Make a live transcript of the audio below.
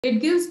It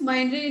gives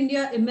Mindray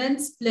India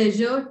immense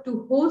pleasure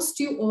to host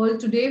you all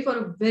today for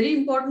a very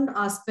important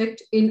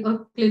aspect in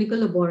a clinical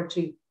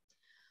laboratory.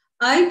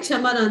 I,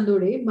 Kshama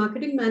Nandode,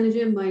 Marketing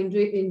Manager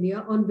Mindray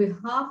India, on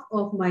behalf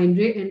of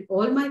Mindray and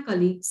all my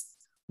colleagues,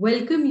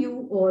 welcome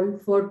you all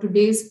for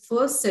today's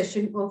first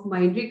session of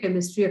Mindray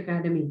Chemistry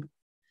Academy.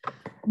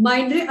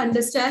 Mindray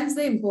understands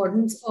the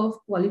importance of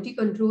quality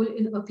control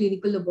in a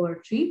clinical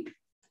laboratory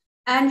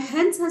and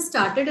hence has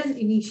started an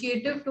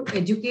initiative to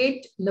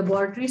educate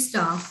laboratory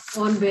staff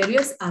on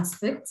various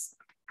aspects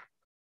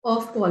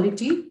of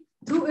quality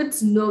through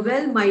its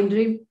novel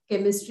Mindray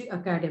Chemistry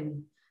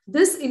Academy.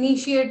 This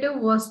initiative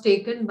was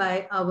taken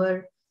by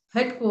our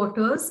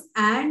headquarters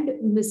and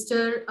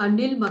Mr.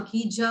 Anil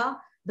Makhija,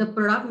 the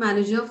product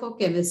manager for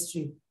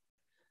chemistry.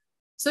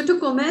 So to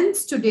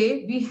commence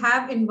today, we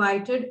have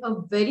invited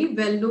a very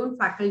well-known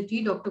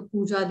faculty, Dr.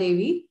 Pooja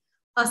Devi,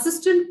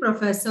 Assistant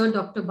Professor,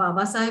 Dr.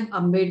 Babasaheb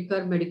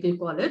Ambedkar Medical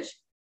College.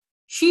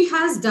 She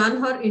has done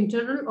her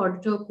internal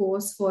auditor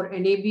course for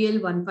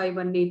NABL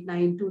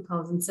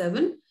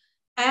 15189-2007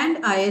 and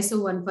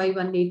ISO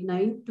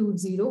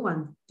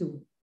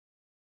 15189-2012.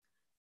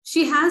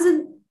 She has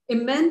an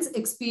immense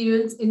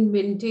experience in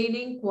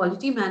maintaining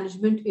quality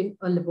management in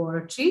a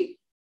laboratory,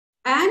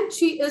 and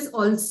she is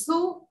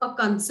also a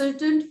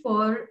consultant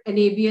for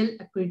NABL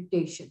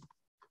accreditation.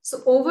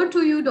 So over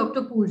to you,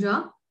 Dr.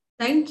 Pooja.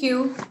 Thank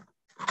you.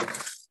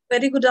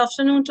 Very good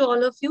afternoon to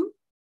all of you.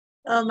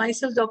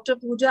 Myself, Dr.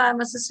 Pooja.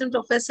 I'm Assistant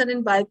Professor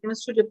in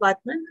Biochemistry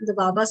Department at the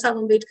Babasaheb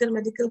Ambedkar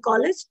Medical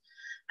College.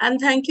 And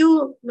thank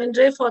you,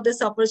 Mindray, for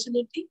this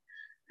opportunity.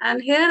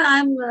 And here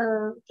I'm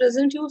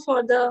present you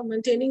for the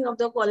maintaining of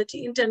the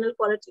quality, internal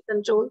quality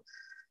control.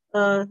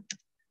 It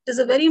is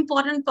a very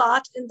important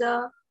part in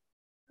the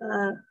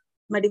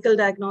medical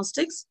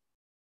diagnostics.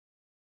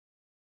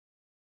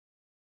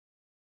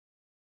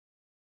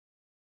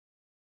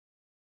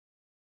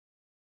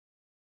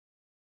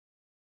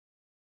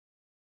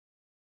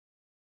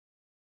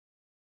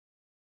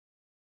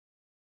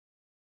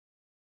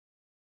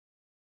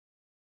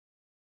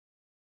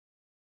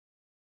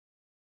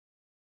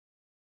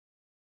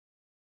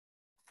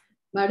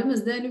 Madam,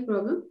 is there any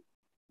problem?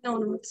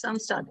 No, I'm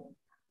starting.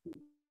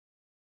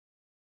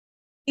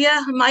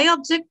 Yeah, my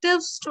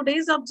objectives,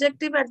 today's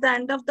objective at the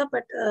end of the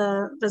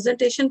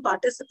presentation,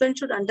 participants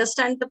should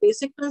understand the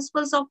basic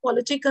principles of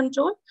quality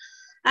control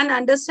and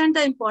understand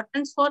the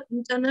importance for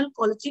internal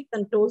quality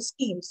control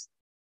schemes.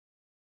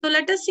 So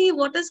let us see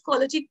what is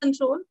quality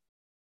control.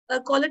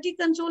 Quality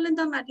control in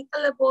the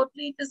medical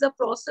laboratory is a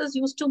process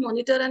used to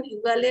monitor and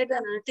evaluate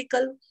an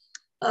analytical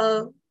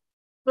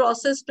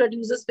process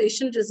produces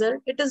patient result.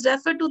 It is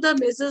referred to the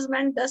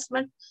measurement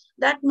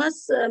that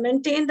must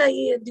maintain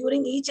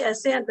during each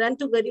assay and run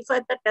to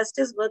verify the test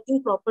is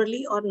working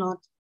properly or not.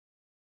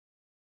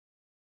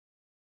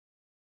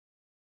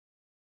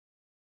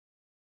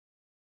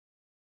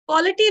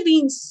 Quality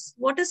means,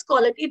 what is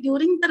quality?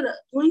 Doing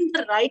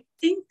the right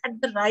thing at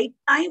the right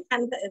time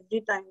and every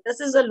time. This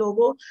is the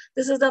logo.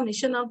 This is the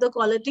mission of the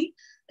quality.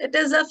 It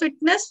is a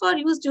fitness for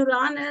use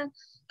during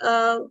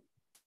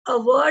a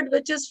word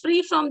which is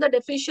free from the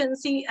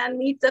deficiency and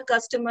meet the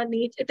customer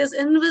needs. It is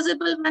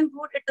invisible when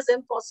good, it is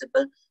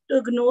impossible to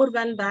ignore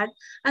when bad.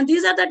 And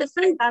these are the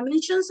different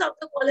dimensions of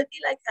the quality,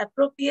 like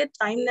appropriate,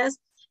 timeliness,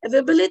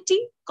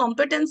 availability,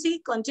 competency,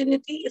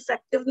 continuity,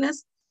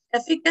 effectiveness,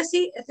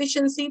 efficacy,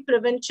 efficiency,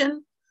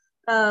 prevention,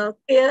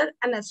 care,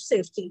 and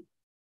safety.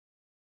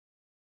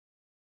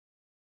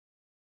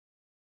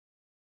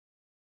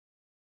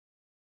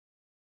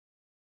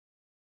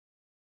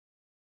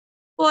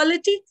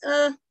 Quality,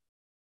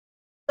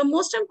 the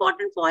most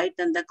important point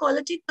in the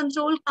quality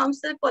control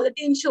comes the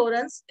quality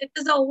insurance. It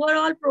is the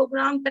overall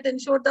program that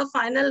ensures the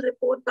final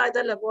report by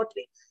the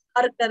laboratory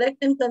are correct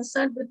and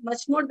concerned with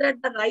much more that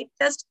the right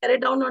test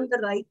carried out on the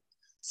right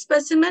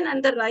specimen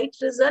and the right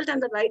result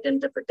and the right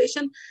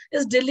interpretation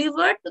is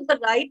delivered to the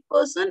right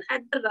person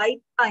at the right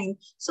time.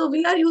 So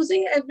we are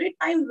using every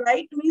time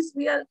right means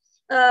we are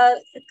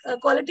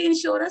quality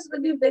insurance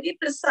will be very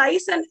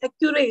precise and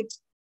accurate.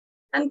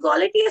 And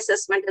quality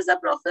assessment is a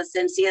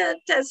proficiency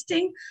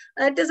testing.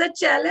 It is a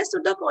challenge to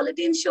the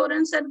quality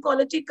insurance and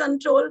quality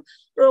control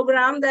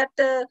program that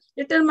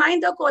determine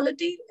the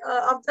quality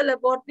of the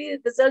laboratory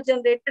result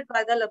generated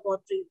by the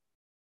laboratory.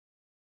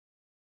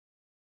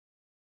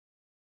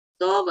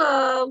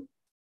 So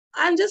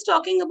I'm just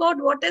talking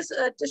about what is,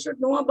 should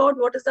know about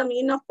what is the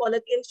meaning of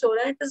quality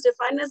insurance. It is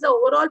defined as the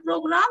overall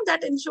program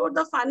that ensures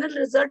the final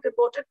result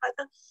reported by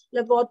the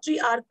laboratory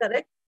are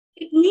correct.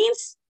 It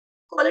means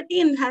quality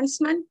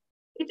enhancement.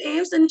 It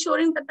aims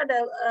ensuring that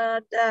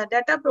the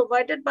data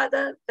provided by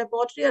the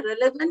laboratory are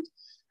relevant,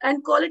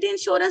 and quality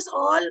insurance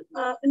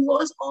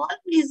involves all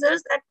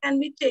measures that can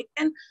be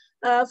taken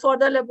for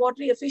the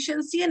laboratory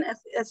efficiency and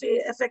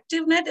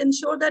effectiveness,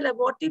 ensure the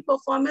laboratory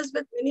performance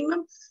with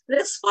minimum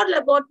risk for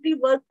laboratory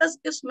workers,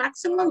 gives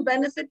maximum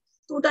benefit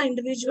to the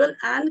individual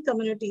and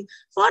community.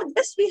 For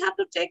this, we have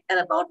to take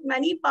care about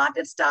many parts.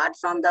 It starts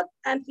from the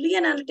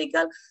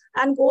pre-analytical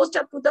and goes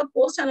up to the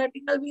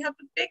post-analytical. We have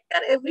to take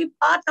care every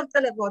part of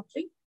the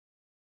laboratory.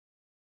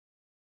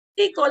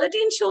 The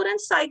quality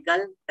insurance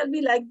cycle will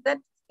be like that.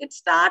 It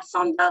starts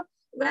from the,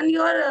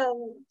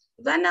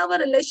 when our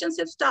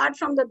relationship starts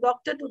from the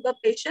doctor to the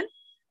patient,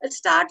 it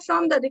starts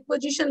from the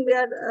requisition,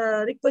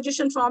 where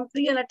requisition from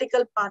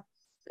pre-analytical part,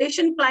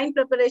 patient client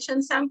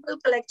preparation, sample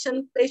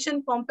collection,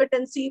 patient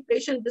competency,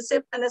 patient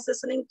receipt and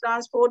assessing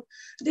transport.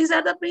 These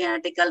are the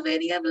pre-analytical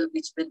variables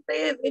which will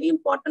play a very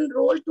important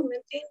role to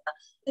maintain the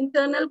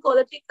internal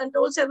quality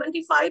control.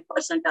 75%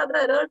 of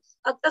the error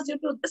occurs due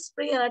to this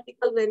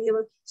pre-analytical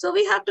variable. So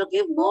we have to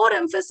give more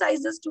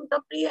emphasis to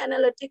the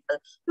pre-analytical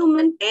to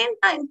maintain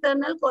the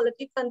internal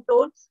quality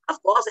control.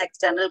 Of course,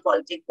 external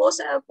quality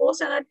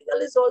post-analytical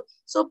is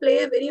also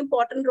play a very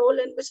important role,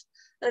 in which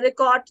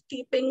record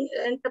keeping,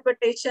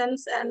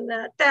 interpretations, and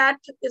TAT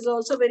is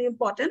also very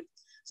important.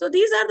 So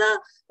these are the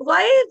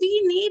why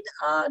we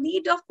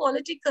need of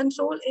quality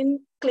control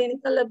in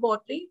clinical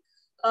laboratory.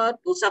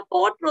 To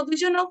support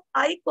provision of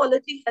high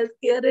quality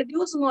healthcare,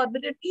 reduce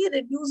morbidity,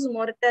 reduce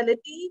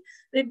mortality,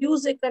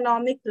 reduce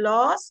economic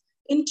loss,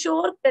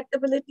 ensure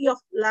credibility of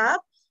lab,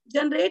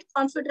 generate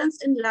confidence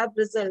in lab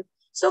result.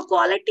 So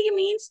quality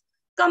means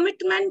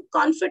commitment,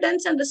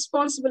 confidence, and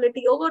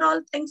responsibility.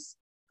 Overall things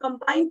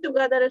combined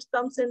together, it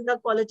comes in the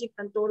quality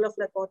control of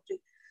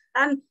laboratory.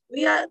 And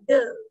we are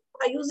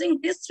by using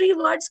these three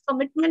words,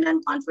 commitment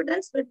and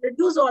confidence, we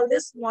reduce all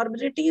this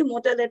morbidity,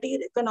 mortality,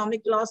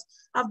 economic loss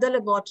of the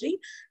laboratory.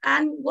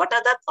 And what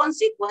are the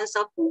consequences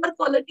of poor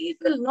quality? It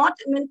will not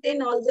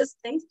maintain all these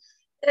things.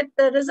 It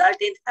result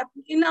in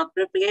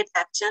inappropriate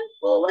action,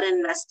 over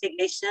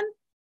investigation,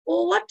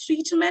 over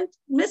treatment,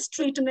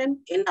 mistreatment,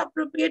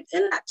 inappropriate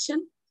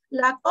inaction,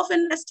 lack of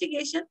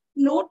investigation,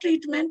 no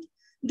treatment,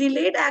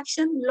 delayed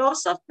action,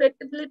 loss of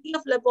credibility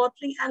of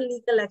laboratory, and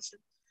legal action.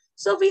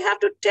 So we have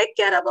to take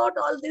care about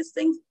all these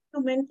things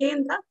to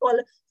maintain the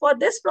quality. For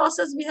this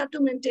process, we have to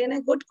maintain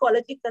a good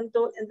quality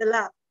control in the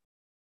lab.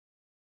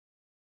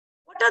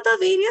 What are the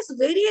various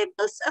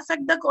variables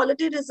affect the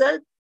quality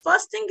result?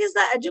 First thing is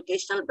the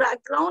educational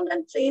background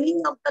and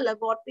training of the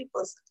laboratory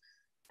person.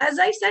 As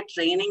I said,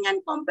 training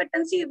and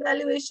competency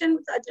evaluation,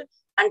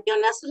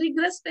 continuous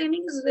rigorous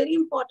training is very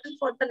important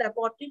for the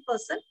laboratory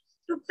person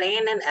to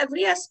train in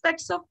every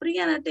aspects of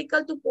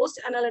pre-analytical to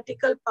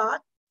post-analytical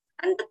part.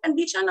 And the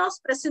condition of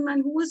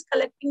specimen, who is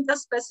collecting the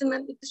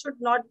specimen, it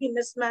should not be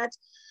mismatched.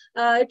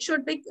 It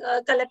should be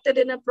collected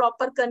in a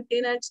proper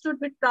container. It should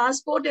be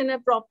transported in a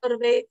proper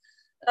way.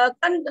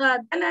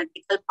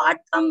 Analytical part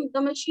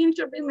the machine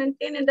should be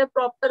maintained in a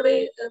proper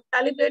way,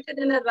 calibrated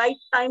in a right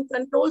time.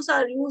 Controls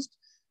are used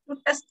to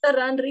test the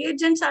run.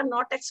 Reagents are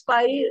not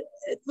expiry.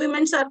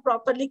 Equipments are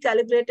properly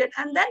calibrated.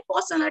 And then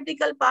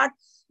post-analytical part,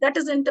 that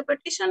is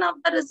interpretation of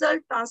the result,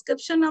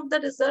 transcription of the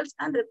results,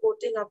 and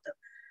reporting of the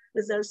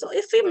results. So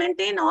if we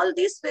maintain all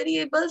these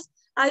variables,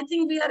 I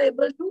think we are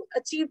able to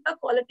achieve the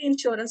quality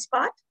insurance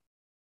part.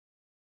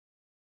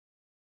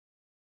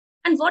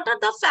 And what are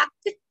the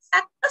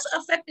factors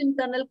affect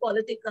internal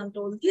quality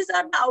control? These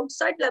are the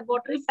outside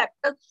laboratory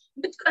factors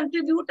which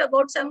contribute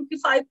about 75%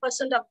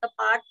 of the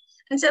part,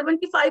 and 75%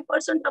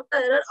 of the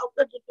error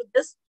occur due to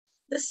this.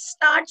 This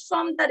starts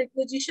from the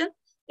requisition.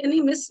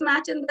 Any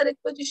mismatch in the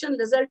requisition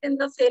result in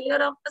the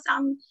failure of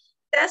the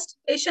test.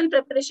 Patient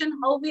preparation,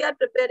 how we are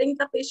preparing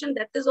the patient,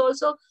 that is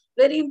also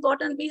very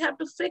important. We have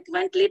to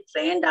frequently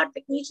train our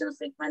technicians,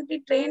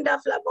 frequently train our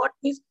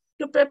phlebotomists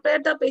to prepare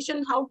the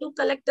patient, how to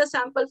collect the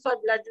sample for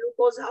blood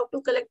glucose, how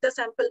to collect the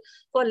sample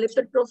for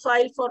lipid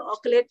profile, for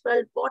oxalate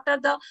weld, what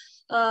are the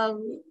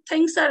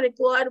things are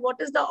required, what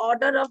is the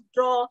order of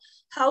draw,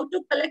 how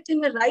to collect in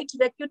the right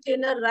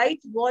vacutainer, right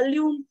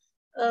volume.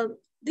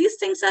 These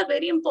things are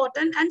very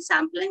important. And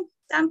sample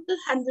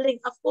handling.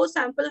 Of course,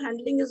 sample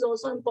handling is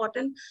also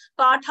important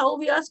part. How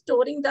we are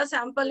storing the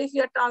sample, if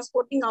we are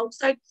transporting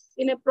outside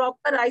in a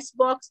proper ice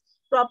box,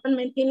 proper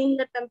maintaining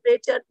the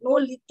temperature, no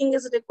leaking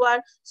is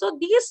required. So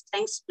these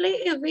things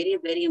play a very,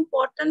 very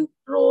important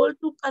role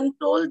to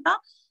control the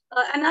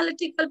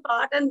analytical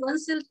part. And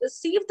once it's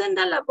received in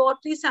the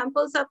laboratory,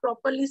 samples are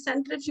properly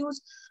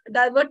centrifuged,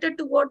 diverted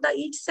toward the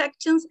each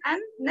sections,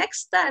 and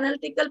next the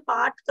analytical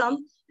part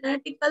comes.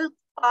 Analytical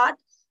part,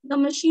 the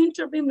machine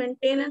should be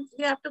maintained.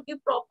 We have to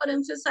give proper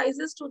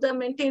emphasizes to the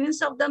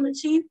maintenance of the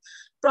machine,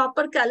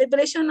 proper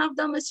calibration of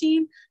the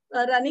machine,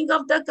 running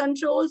of the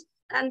controls,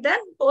 and then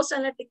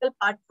post-analytical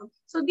part.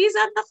 So these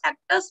are the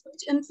factors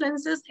which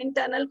influences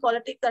internal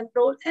quality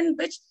control, in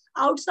which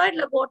outside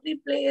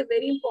laboratory play a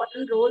very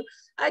important role.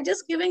 I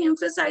just giving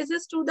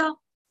emphasizes to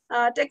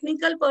the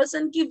technical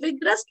person ki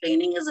vigorous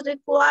training is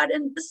required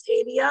in this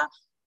area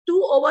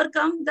to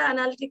overcome the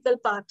analytical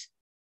part.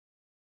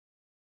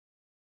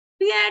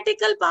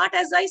 Pre-analytical part,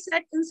 as I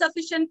said,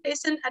 insufficient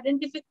patient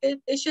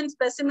identification,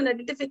 specimen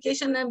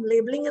identification and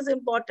labeling is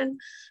important.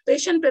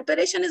 Patient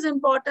preparation is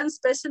important.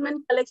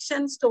 Specimen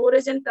collection,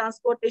 storage, and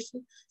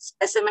transportation.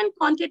 Specimen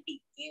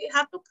quantity, we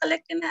have to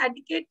collect in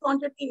adequate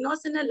quantity, not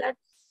in a lot.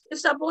 If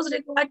suppose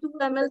required 2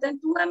 ml,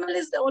 then 2 ml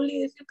is the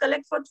only. If you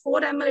collect for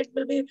 4 ml, it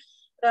will be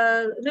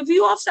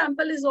review of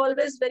sample is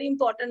always very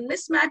important.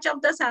 Mismatch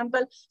of the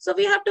sample. So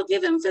we have to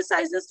give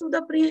emphasizes to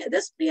the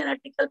this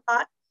pre-analytical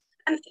part.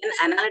 And in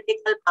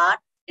analytical part,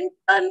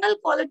 internal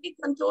quality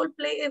control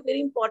play a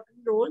very important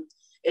role.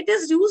 It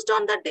is used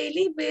on the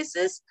daily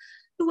basis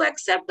to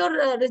accept or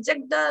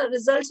reject the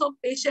results of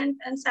patient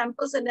and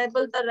samples,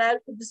 enable the RAL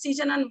to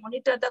decision and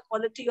monitor the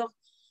quality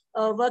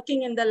of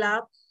working in the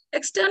lab.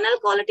 External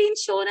quality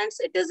insurance,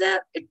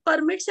 it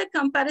permits a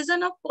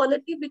comparison of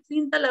quality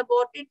between the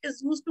laboratory. It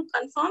is used to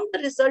confirm the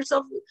results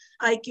of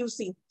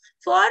IQC.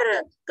 For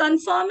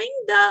confirming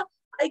the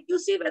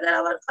IQC, whether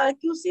our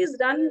IQC is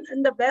done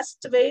in the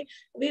best way,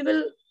 we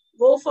will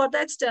go for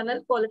the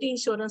external quality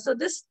insurance. So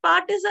this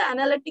part is the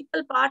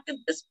analytical part. If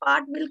this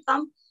part will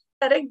come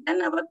correct,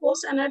 then our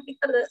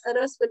post-analytical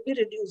errors will be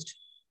reduced.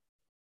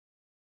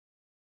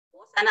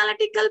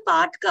 Post-analytical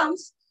part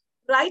comes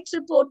right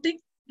reporting,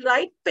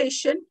 right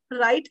patient,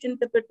 right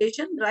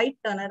interpretation, right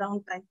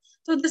turnaround time.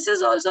 So this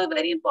is also a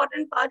very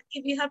important part.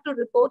 We have to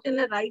report in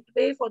a right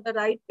way for the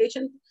right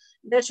patient.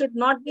 There should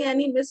not be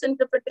any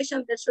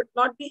misinterpretation. There should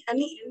not be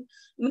any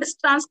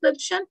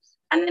mistranscription.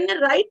 And in a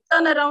right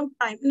turnaround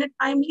time, in a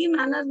timely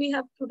manner, we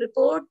have to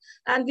report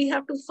and we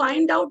have to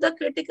find out the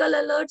critical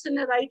alerts in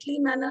a rightly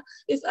manner.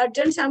 If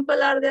urgent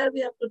sample are there, we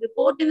have to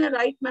report in a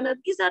right manner.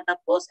 These are the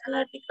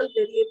post-analytical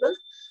variables.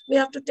 We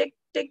have to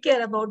take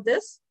care about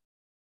this.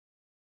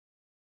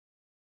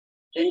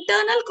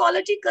 Internal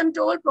quality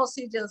control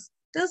procedures.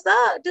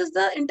 It is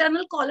the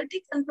internal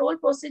quality control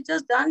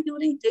procedures done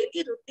during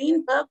daily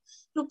routine work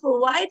to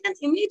provide an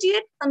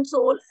immediate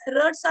control.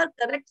 Errors are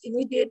correct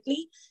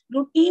immediately.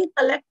 Routine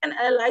collect and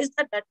analyze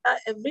the data,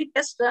 every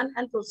test run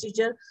and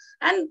procedure.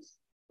 And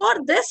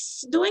for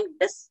this, doing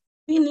this,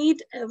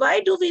 why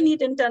do we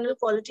need internal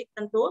quality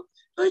control?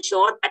 To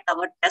ensure that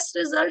our test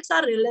results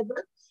are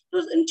reliable,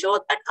 to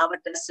ensure that our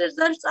test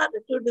results are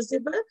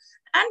reproducible,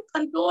 and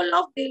control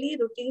of daily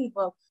routine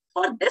work.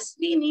 For this,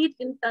 we need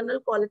internal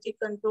quality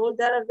control.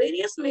 There are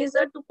various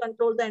measures to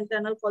control the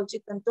internal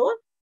quality control.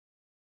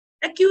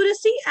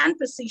 Accuracy and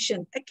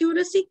precision.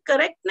 Accuracy,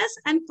 correctness,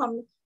 and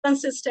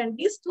consistent.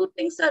 These two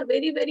things are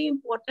very, very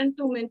important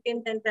to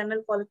maintain the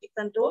internal quality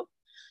control,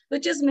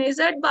 which is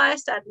measured by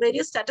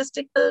various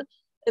statistical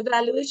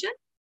evaluation.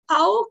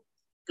 How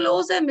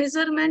close a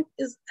measurement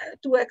is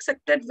to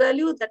accepted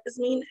value, that is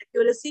mean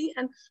accuracy,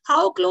 and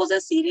how close a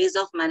series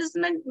of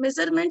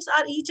measurements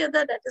are each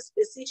other, that is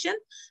precision.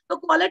 So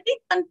quality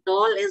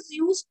control is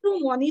used to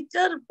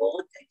monitor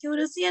both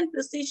accuracy and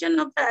precision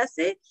of the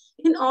assay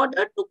in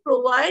order to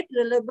provide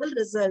reliable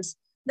results.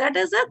 That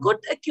is a good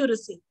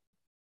accuracy.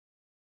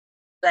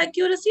 So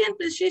accuracy and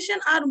precision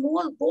are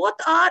both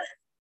are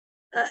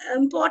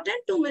important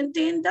to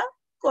maintain the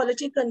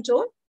quality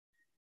control.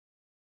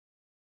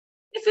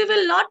 If we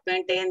will not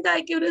maintain the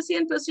accuracy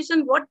and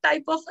precision, what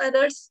type of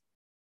errors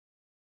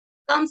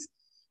comes?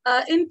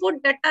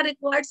 Input data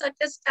required such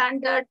as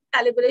standard,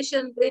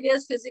 calibration,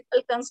 various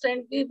physical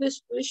constraints.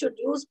 We should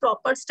use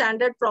proper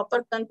standard,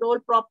 proper control,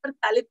 proper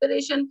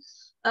calibration.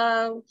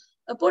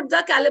 Put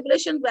the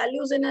calibration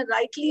values in a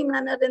rightly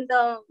manner in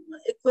the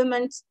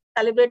equipments.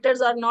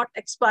 Calibrators are not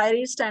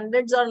expiry,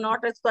 standards are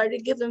not expiry.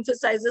 Give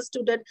emphasizes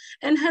to that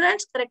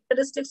inherent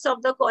characteristics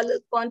of the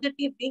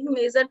quantity being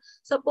measured.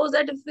 Suppose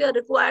that if we are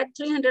required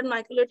 300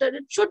 microliter,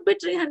 it should be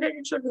 300,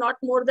 it should not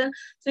more than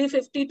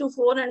 350 to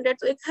 400.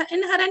 So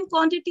inherent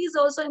quantity is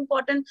also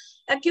important.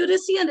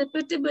 Accuracy and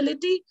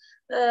repeatability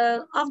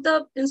of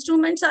the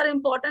instruments are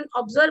important.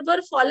 Observer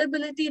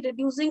fallibility,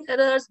 reducing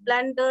errors,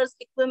 blenders,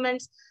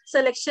 equipments,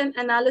 selection,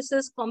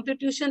 analysis,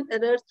 computation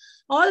errors.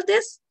 All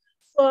this,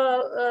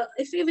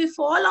 if we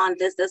fall on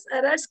this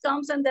errors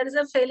comes and there is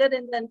a failure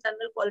in the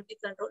internal quality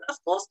control. Of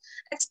course,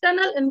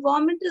 external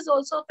environment is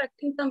also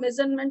affecting the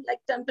measurement like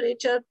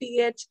temperature,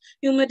 pH,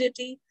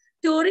 humidity.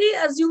 Theory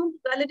assumed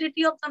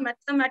validity of the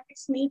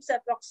mathematics needs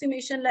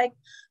approximation, like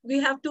we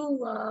have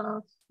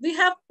to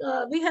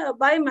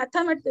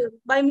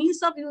by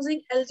means of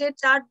using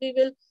LJ chart, we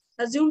will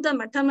assume the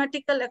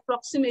mathematical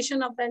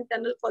approximation of the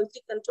internal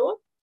quality control.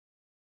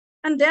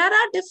 And there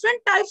are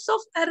different types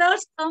of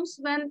errors comes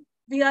when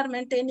we are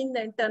maintaining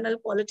the internal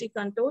quality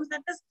control.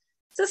 That is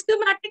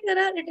systematic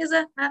error. It is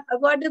an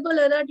avoidable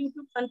error due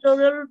to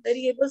controllable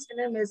variables in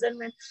a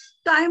measurement.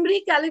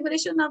 Timely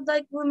calibration of the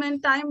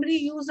equipment, timely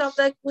use of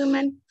the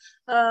equipment.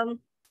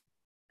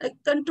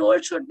 Control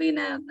should be,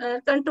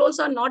 controls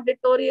are not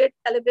deteriorate,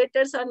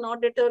 calibrators are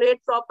not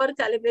deteriorate, proper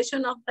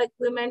calibration of the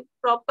equipment,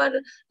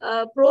 proper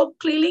probe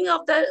cleaning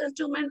of the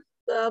instrument.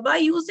 By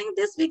using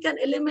this, we can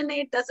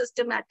eliminate the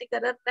systematic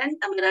error.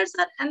 Random errors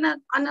are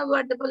an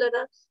unavoidable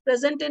error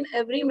present in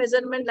every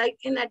measurement, like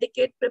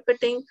inadequate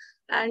pipetting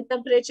and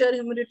temperature,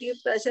 humidity,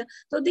 pressure.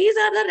 So these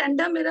are the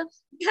random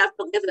errors. We have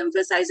to give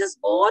emphasizes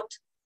both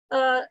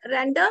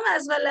random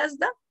as well as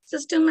the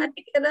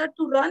systematic error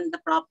to run the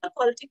proper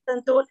quality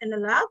control in a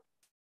lab.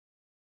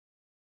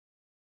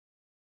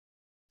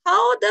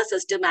 How the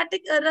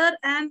systematic error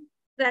and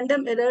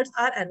random errors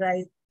are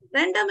arise.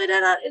 Random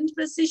error are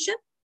imprecision.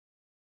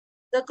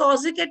 The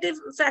causative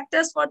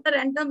factors for the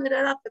random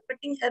error are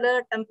pipetting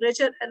error,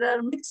 temperature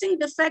error, mixing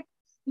defect,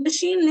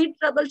 machine need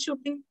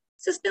troubleshooting,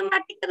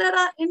 Systematic error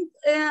are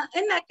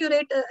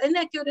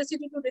inaccuracy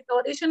due to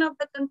deterioration of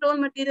the control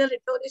material,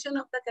 deterioration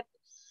of the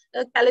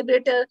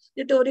calibrator,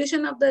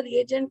 deterioration of the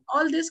reagent.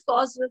 All this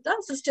caused with the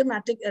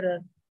systematic error.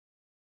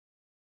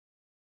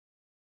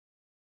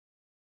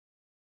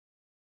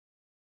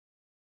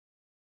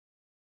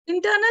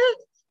 Internal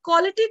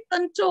quality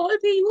control,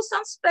 we use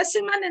some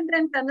specimen in the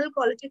internal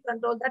quality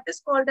control that is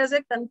called as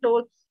a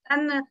control.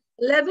 And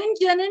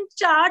Levin-Janin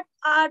chart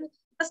are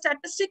the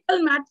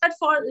statistical method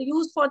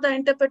used for the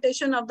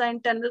interpretation of the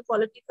internal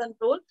quality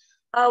control.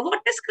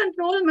 What is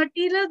control?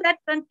 Material that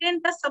contain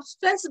the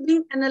substance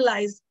being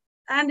analyzed,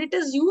 and it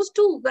is used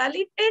to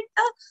validate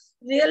the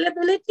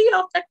reliability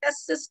of the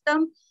test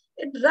system.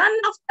 It run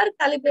after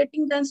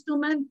calibrating the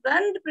instrument,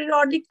 run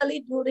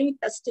periodically during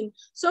testing.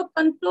 So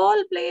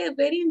control play a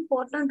very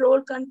important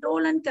role.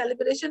 Control and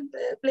calibration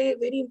play a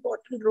very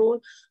important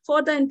role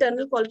for the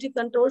internal quality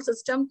control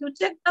system to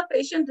check the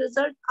patient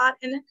results are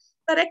in a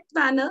correct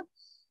manner.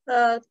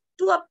 To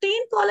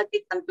obtain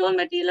quality control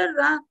material,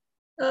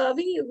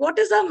 what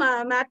is the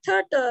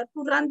method to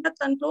run the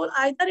control?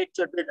 Either it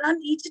should be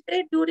run each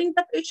day during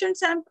the patient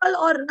sample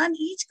or run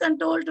each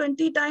control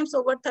 20 times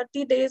over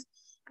 30 days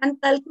and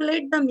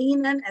calculate the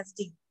mean and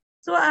SD.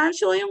 So I am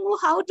showing you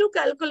how to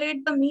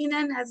calculate the mean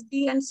and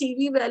SD and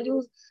CV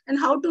values and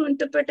how to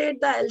interpret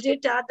the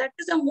LJ chart. That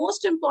is the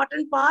most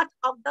important part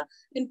of the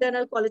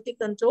internal quality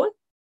control.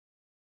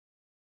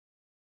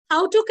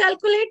 How to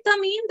calculate the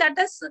mean? That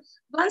is,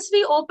 once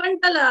we open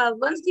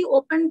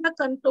the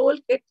control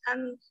kit,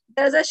 and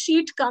there's a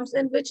sheet comes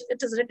in which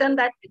it is written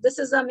that this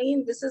is the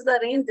mean, this is the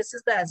range, this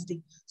is the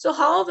SD. So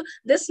how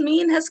this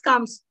mean has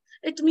comes?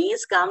 It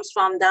means comes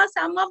from the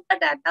sum of the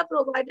data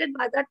provided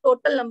by the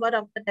total number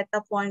of the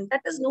data point.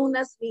 That is known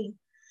as mean.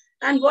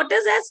 And what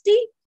is SD?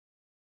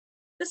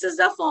 This is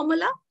the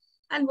formula.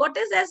 And what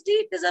is SD?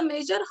 It is a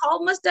measure how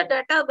much the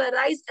data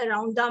varies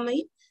around the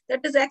mean.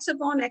 That is x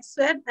upon x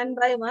squared n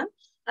by 1.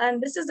 And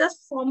this is the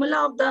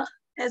formula of the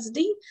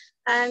SD.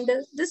 And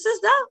this is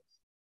the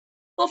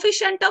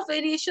coefficient of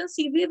variation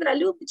CV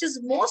value, which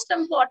is most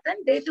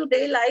important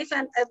day-to-day life,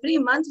 and every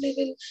month we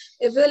will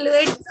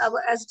evaluate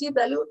our SD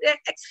value,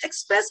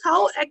 express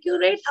how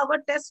accurate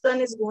our test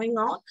run is going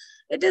on.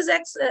 It is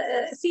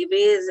CV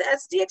is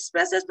SD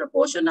expressed as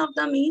proportion of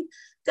the mean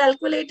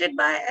calculated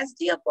by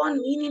SD upon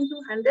mean into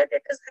 100.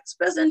 It is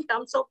expressed in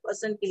terms of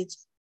percentage.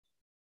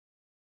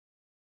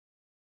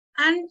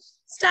 And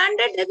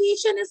standard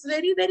deviation is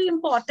very, very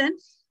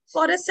important.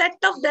 For a set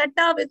of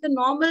data with a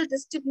normal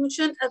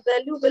distribution, a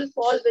value will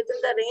fall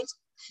within the range.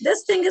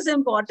 This thing is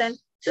important.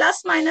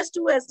 Plus minus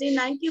 2 SD,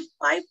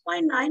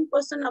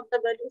 95.9% of the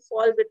value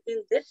fall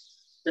between this.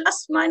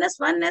 Plus minus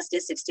 1 SD,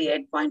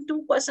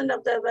 68.2%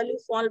 of the value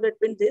fall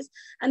between this.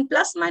 And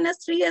plus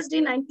minus 3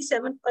 SD,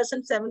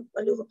 97% 7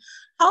 value.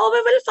 How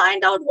we will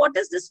find out what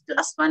is this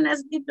plus 1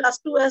 SD, plus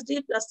 2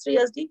 SD, plus 3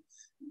 SD?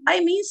 By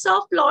means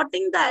of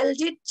plotting the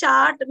LJ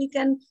chart, we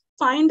can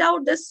find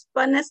out this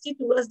 1 SD,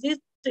 2 SD,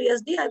 3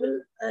 SD. I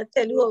will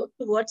tell you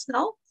towards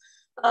now.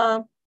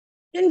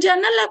 In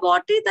general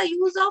laboratory, the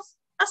use of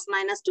plus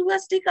minus 2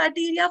 SD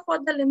criteria for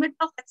the limit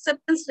of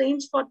acceptance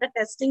range for the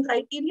testing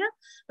criteria.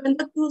 When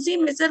the QC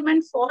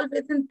measurement fall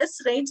within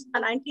this range, the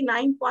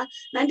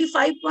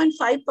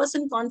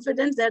 95.5%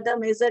 confidence that the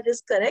measure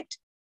is correct.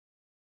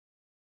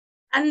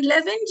 And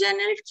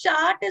Levin-Janin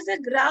chart is a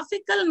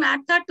graphical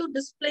method to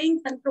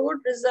displaying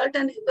controlled result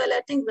and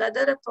evaluating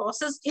whether a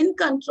process in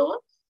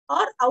control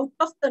or out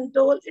of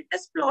control. It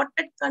is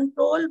plotted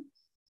control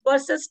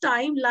versus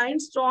time,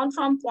 lines drawn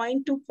from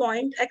point to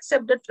point,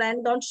 except the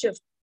trend on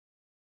shift.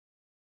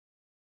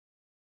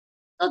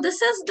 So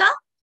this is the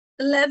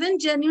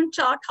Levin-Janin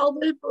chart, how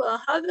we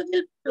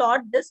will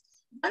plot this.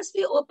 Once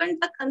we open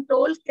the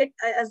control kit,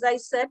 as I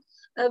said,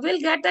 we'll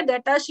get a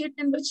data sheet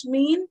in which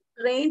mean,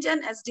 range,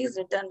 and SD is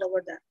written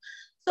over there.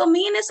 So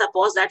mean is,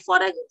 suppose that for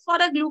a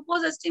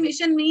glucose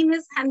estimation, mean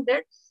is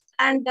 100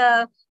 and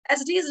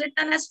SD is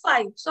written as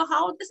 5. So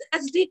how this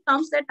SD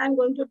comes, that I'm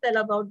going to tell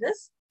about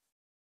this.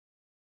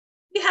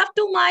 We have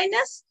to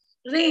minus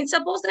range.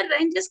 Suppose the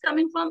range is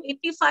coming from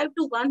 85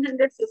 to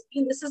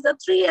 115. This is the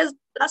 3S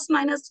plus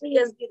minus 3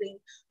 SD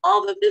range.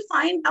 Or we will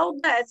find out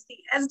the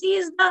SD. SD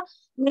is the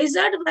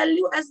measured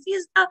value. SD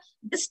is the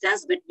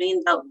distance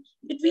between the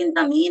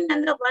mean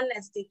and the 1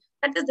 SD.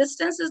 That the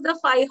distance is the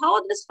 5.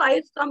 How this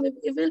 5 come?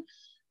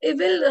 It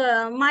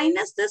will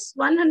minus this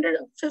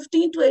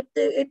 115 to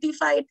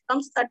 85. It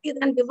comes 30.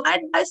 Then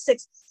divide by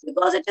 6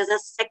 because it is a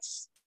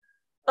 6.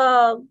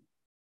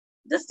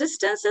 This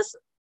distance is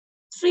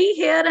 3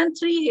 here and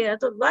 3 here.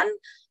 So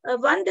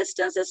one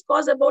distance is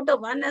caused about a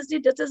 1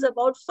 SD. This is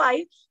about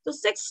 5. So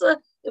 6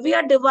 we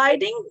are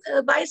dividing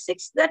by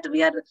 6. That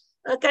we are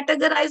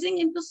categorizing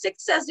into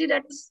 6 SD.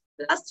 That is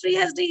plus 3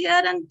 SD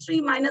here and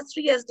 3 minus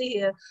 3 SD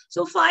here.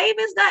 So 5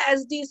 is the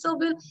SD. So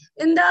we'll,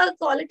 in the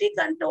quality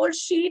control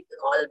sheet,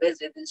 always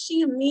we will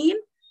see mean,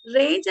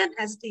 range and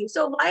SD.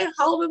 So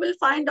how we will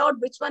find out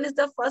which one is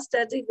the first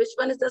SD, which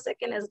one is the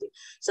second SD?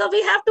 So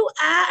we have to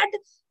add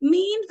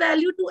mean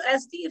value to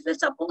SD. If we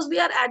suppose we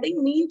are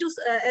adding mean to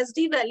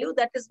SD value,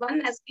 that is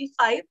 1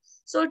 SD5.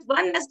 So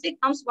 1 SD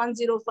comes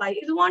 105.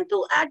 If you want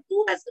to add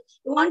 2 SD,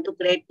 you want to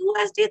create 2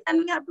 SD, then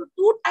we have to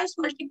 2 times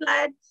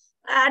multiply it,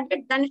 add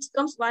it, then it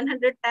comes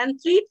 110,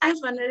 3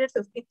 times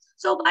 150.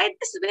 So by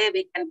this way,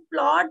 we can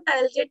plot the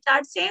LJ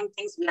chart. Same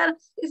things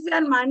if we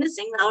are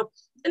minusing out,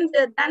 then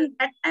that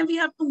time we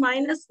have to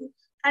minus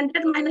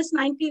 100 minus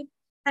 90,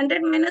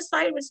 100 minus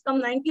 5, which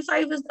comes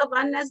 95 is the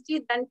 1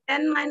 SD, then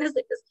 10 minus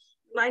it is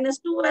minus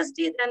 2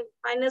 SD, then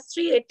minus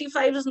 3,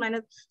 85 is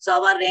minus. So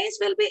our range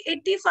will be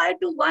 85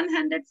 to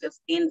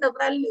 115. The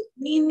value,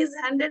 mean is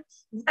 100.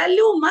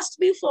 Value must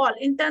be fall.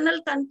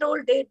 Internal control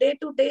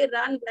day-to-day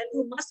run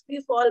value must be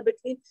fall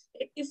between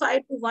 85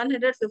 to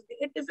 150.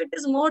 If it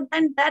is more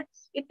than that,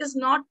 it is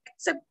not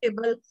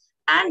acceptable.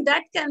 And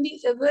that can be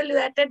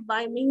evaluated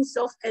by means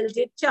of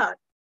LJ chart.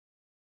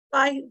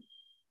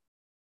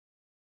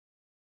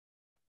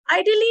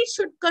 Ideally,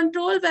 should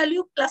control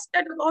value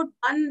clustered about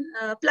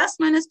 1 plus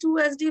minus 2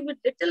 SD with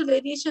little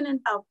variation in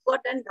upward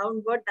and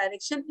downward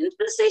direction. In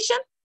precision,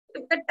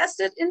 if the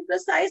test is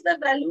imprecise, the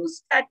value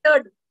is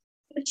scattered.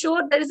 It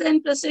shows there is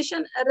an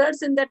imprecision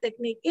errors in the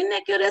technique.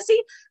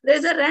 Inaccuracy, there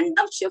is a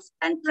random shift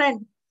and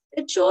trend.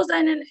 It shows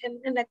an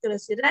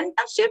inaccuracy.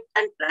 Random shift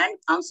and trend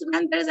comes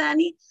when there is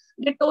any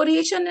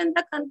deterioration in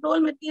the control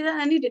material,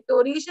 any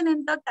deterioration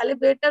in the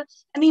calibrator,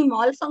 any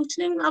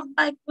malfunctioning of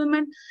the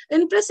equipment.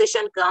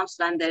 Imprecision comes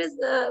when there is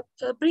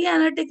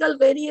pre-analytical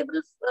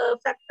variable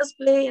factors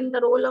play in the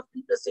role of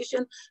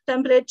imprecision,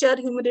 temperature,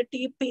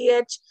 humidity,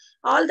 pH,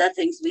 all the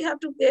things we have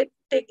to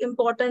take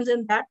importance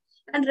in that.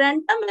 And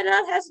random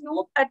error has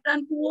no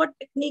pattern, poor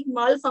technique,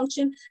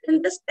 malfunction.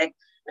 In this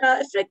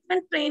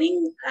frequent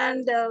training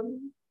and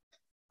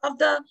of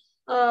the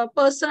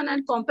person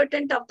and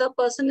competent of the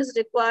person is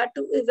required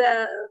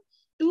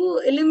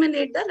to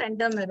eliminate the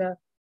random error.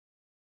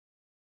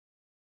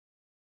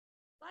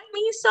 By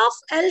means of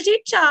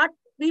LG chart,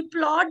 we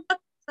plot the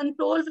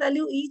control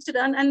value each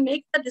run and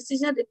make the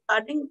decision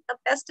regarding the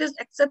test is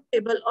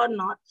acceptable or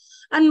not,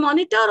 and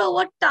monitor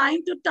over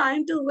time to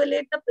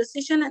evaluate the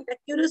precision and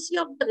accuracy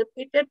of the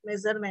repeated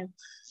measurement.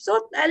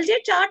 So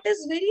LJ chart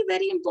is very,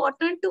 very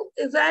important to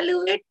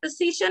evaluate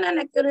precision and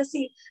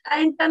accuracy.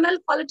 And internal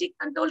quality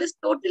control is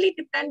totally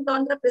dependent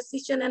on the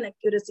precision and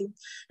accuracy.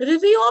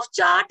 Review of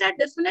chart at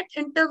definite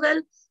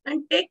interval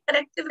and take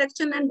corrective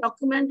action and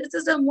document. This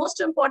is the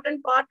most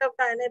important part of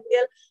the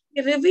NABL.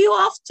 The review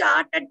of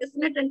chart at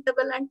definite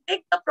interval and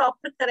take the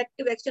proper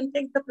corrective action,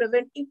 take the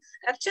preventive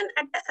action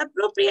at the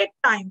appropriate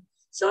time,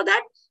 so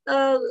that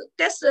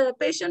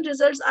patient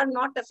results are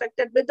not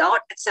affected. Without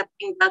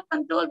accepting the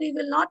control, we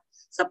will not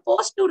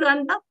supposed to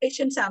run the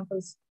patient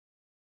samples.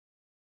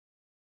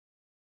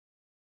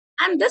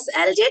 And this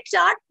LJ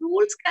chart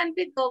rules can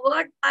be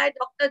covered by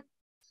Dr.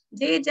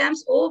 J.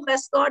 James O.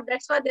 Westcott.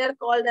 That's why they are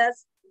called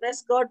as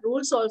Westcott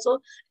rules also.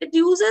 It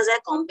uses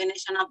a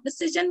combination of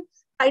decision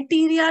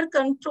criteria,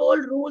 control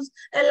rules,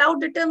 allow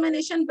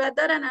determination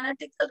whether an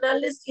analytical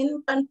rule is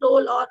in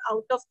control or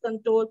out of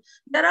control.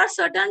 There are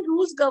certain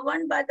rules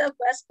governed by the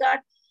Westcott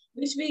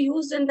which we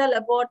use in the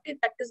laboratory,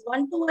 that is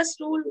 1-2S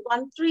rule,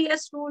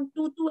 1-3S rule,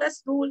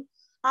 2-2S rule,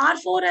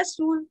 R4S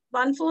rule,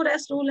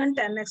 1-4S rule, and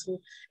 10X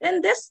rule.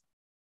 In this,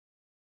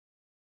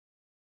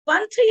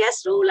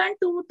 1-3S rule and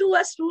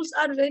 2-2S rules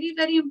are very,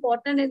 very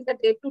important in the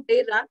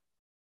day-to-day run.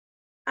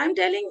 I'm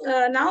telling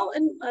now,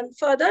 and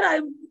further,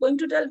 I'm going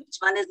to tell which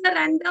one is the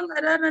random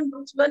error and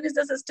which one is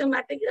the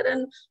systematic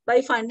error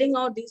by finding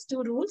out these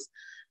two rules.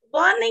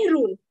 Warning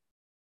rule.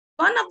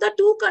 One of the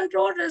two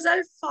control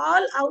results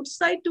fall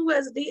outside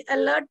 2SD,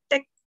 alert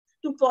tech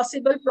to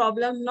possible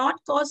problem, not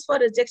cause for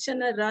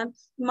rejection or run,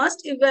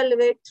 must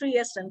evaluate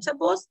 3S run.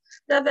 Suppose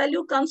the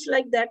value comes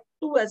like that,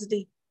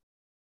 2SD.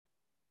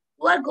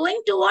 You are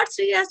going towards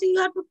 3SD, you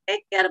have to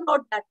take care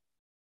about that.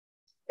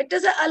 It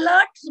is an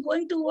alert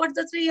going towards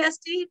the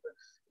 3SD.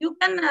 You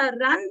can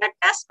run the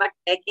test, but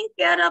taking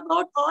care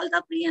about all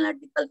the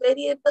pre-analytical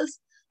variables,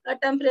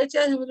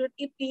 temperature,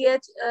 humidity,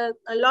 pH,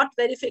 lot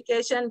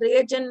verification,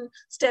 reagent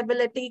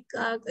stability,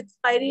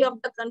 expiry of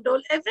the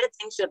control,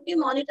 everything should be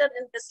monitored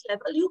in this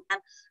level. You can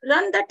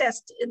run the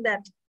test in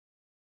that.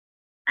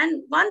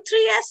 And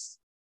 1-3S,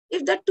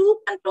 if the two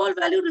control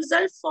value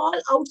results fall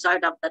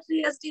outside of the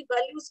 3SD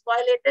values,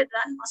 violated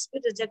run must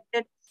be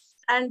rejected.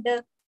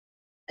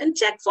 And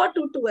check for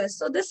 2-2S.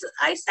 So this,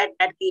 I said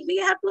that we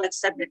have to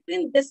accept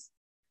between this.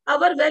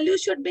 Our value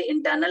should be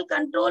internal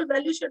control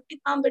value should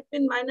become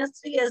between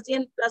 -3SD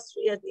and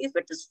 +3SD. If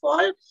it is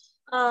fall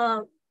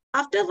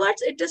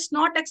afterwards, it is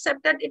not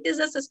accepted. It is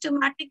a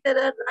systematic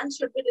error. Run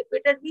should be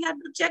repeated. We have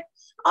to check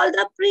all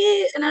the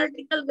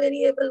pre-analytical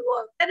variable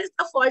work. There is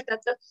the fault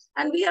occur,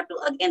 and we have to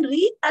again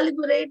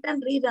recalibrate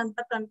and rerun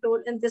the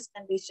control in this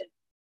condition.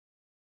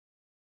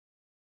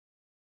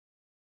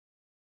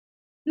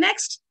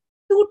 Next,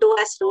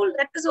 2-2S rule,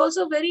 that is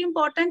also very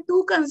important.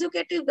 2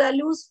 consecutive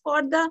values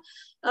for the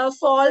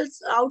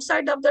falls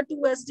outside of the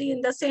 2SD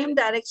in the same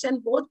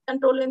direction, both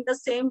control in the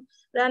same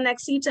run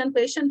exceeds and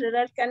patient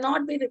error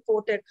cannot be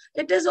reported.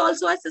 It is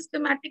also a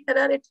systematic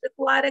error. It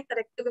requires a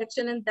corrective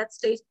action in that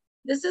stage.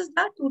 This is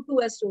the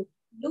 2-2S rule.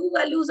 2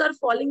 values are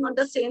falling on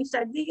the same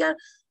side.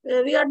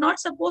 We are not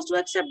supposed to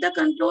accept the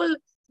control.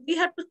 We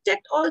have to check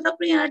all the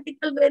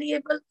pre-analytical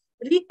variables,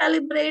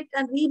 recalibrate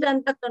and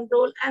rerun the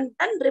control, and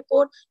then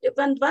report.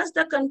 Once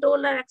the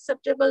control are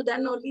acceptable,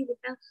 then only we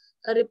can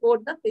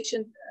report the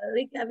patient.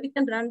 We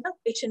can run the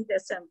patient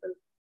test sample.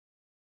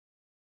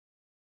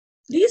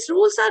 These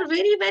rules are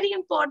very, very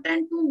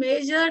important to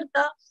measure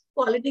the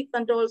quality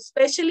control.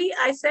 Especially,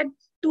 I said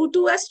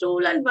 2-2S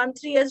rule and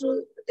 1-3S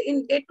rule.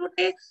 In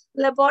day-to-day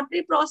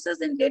laboratory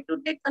process, in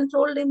day-to-day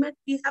control limit,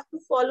 we have to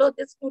follow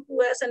this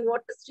 2-2S and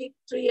what is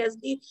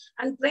 3SD,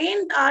 and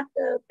train our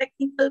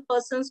technical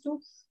persons to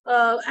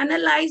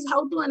analyze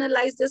how to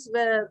analyze this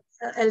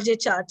LJ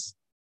charts.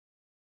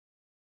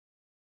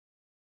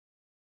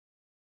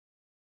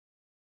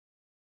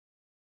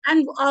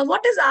 And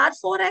what is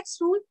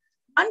R4X rule?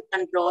 One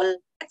control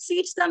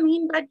exceeds the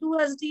mean by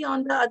 2SD,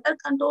 on the other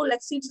control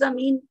exceeds the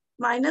mean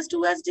minus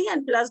 2SD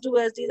and plus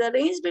 2SD. The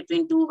range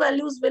between 2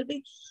 values will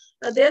be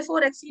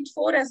therefore exceed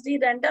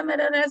 4SD. Random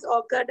error has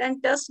occurred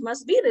and test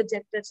must be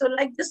rejected. So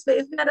like this way,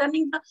 if we are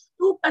running the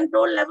 2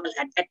 control level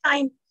at a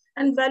time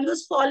and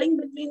values falling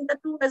between the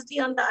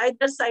 2SD on the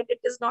either side, it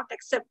is not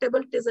acceptable.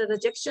 It is a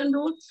rejection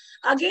rule.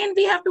 Again,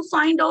 we have to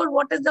find out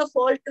what is the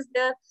fault is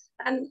there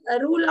and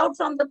rule out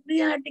from the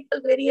pre-analytical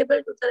variable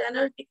to the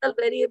analytical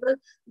variable,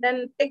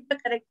 then take the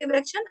corrective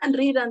action and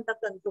rerun the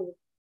control.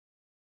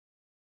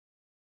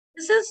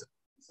 This is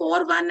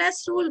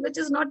 4-1S rule, which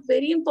is not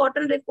very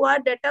important. Require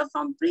data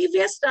from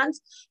previous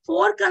runs.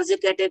 4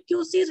 consecutive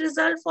QC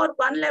results for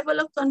one level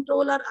of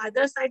control or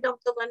either side of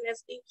the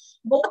 1SD.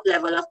 Both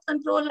level of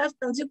control have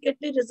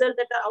consecutively results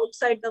that are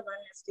outside the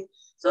 1SD.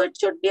 So it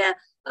should be a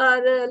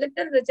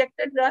little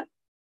rejected run.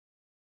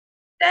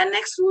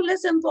 10X rule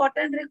is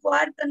important.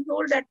 Require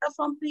control data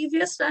from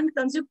previous run,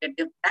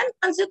 consecutive and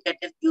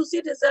consecutive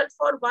QC result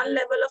for one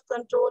level of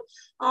control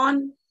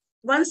on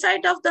one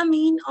side of the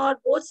mean, or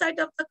both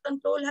sides of the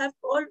control have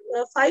all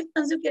 5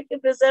 consecutive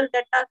results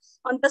that are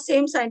on the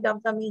same side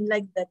of the mean,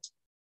 like that.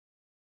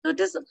 So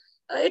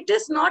it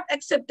is not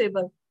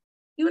acceptable.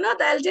 You know,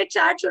 the LJ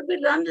chart should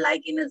be run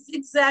like in a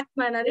zigzag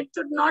manner. It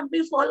should not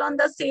be fall on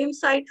the same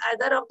side,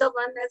 either of the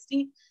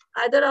 1SD,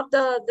 either of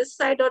this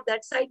side or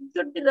that side. It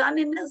should be run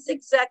in a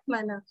zigzag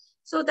manner.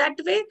 So that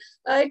way,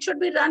 it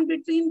should be run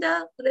between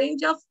the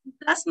range of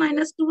plus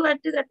minus 2.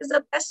 That is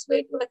the best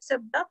way to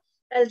accept the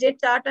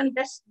LJ chart, and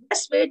best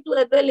way to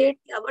evaluate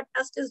our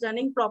test is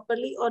running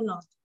properly or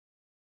not.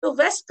 So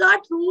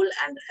Westcott rule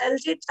and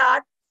LJ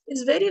chart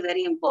is very,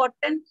 very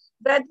important,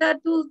 whether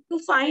to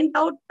find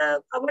out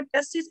our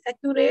test is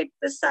accurate,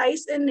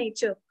 precise in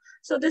nature.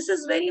 So this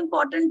is very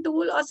important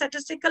tool or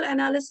statistical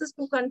analysis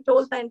to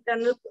control the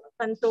internal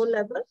control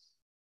level.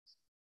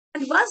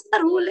 And once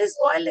the rule is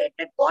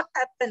violated, what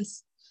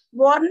happens?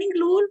 Warning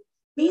rule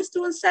means to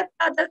incept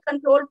other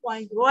control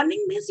point.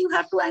 Warning means you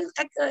have to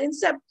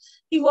incept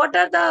what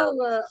are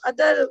the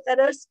other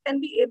errors can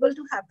be able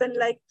to happen.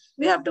 Like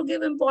we have to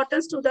give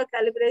importance to the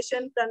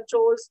calibration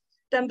controls,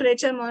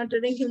 temperature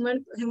monitoring,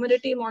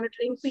 humidity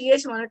monitoring,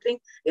 pH monitoring.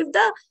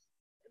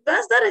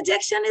 Once the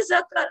rejection is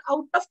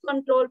out of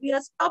control, we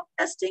have stop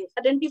testing,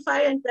 identify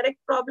and correct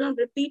problem,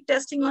 repeat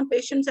testing on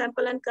patient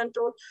sample and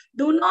control.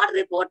 Do not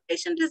report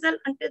patient result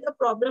until the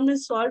problem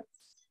is solved,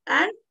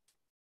 and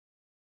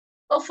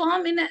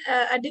perform in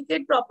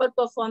adequate proper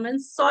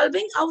performance.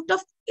 Solving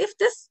if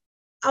this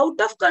out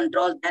of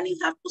control, then you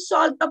have to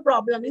solve the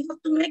problem. You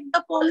have to make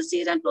the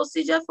policies and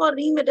procedure for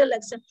remedial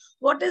action.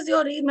 What is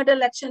your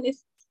remedial action if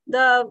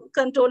the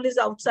control is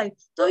outside?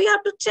 So you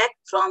have to check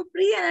from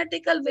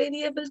pre-analytical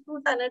variables to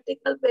the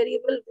analytical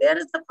variable, where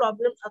is the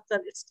problem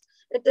occurs.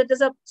 It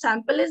is a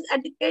sample is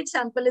adequate,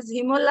 sample is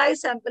hemolyzed,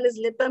 sample is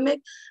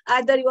lipemic,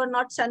 either you are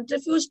not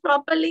centrifuged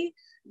properly.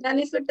 Then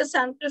if it is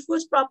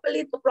centrifuged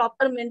properly, the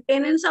proper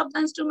maintenance of the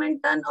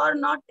instrument done or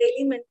not,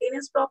 daily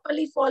maintenance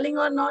properly falling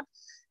or not,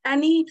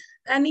 any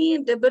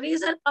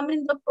debris are come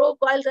in the probe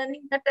while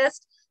running the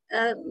test,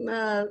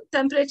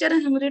 temperature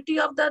and humidity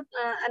of the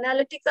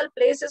analytical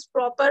place is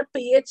proper,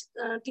 pH,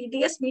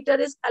 TDS meter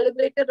is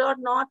calibrated or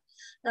not,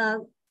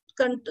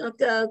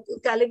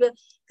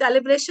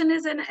 calibration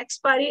is an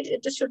expiry,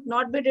 it should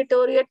not be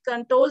deteriorate,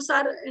 controls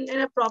are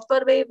in a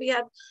proper way, we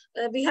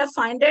have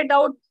found it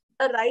out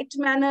the right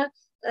manner,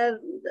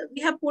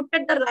 we have put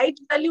at the right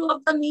value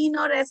of the mean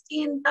or SD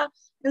in the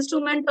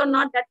instrument or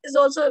not. That is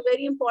also a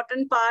very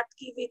important part.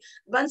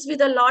 Once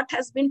the lot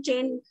has been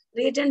changed,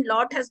 reagent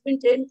lot has been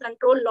changed,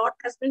 control lot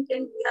has been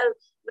changed,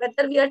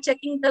 whether we are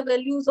checking the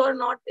values or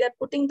not, we are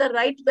putting the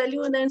right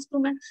value in the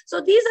instrument.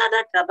 So these are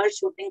the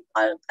troubleshooting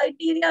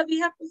criteria we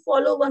have to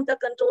follow once the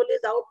control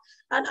is out,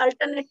 an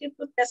alternative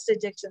to test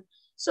rejection.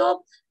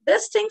 So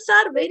these things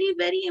are very,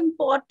 very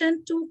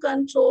important to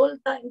control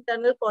the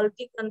internal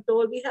quality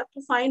control. We have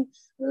to find,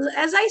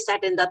 as I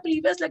said in the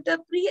previous lecture,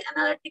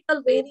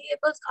 pre-analytical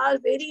variables are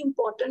very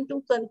important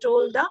to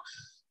control the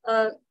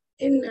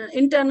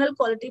internal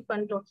quality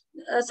control.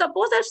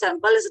 Suppose that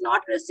sample is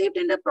not received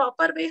in a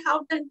proper way,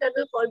 how the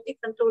internal quality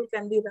control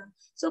can be done?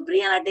 So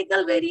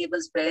pre-analytical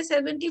variables play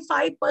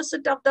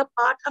 75% of the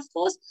part. Of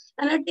course,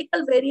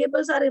 analytical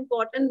variables are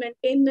important: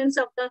 maintenance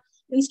of the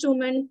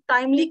instrument,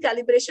 timely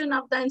calibration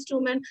of the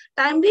instrument,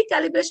 timely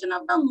calibration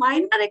of the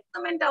minor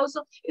equipment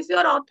also. If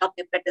your auto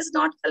pipette is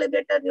not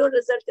calibrated, your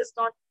result is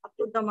not up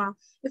to the mark.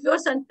 If your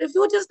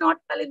centrifuge is not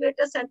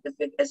calibrated,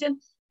 centrifugation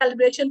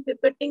calibration,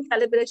 pipetting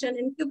calibration,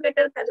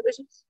 incubator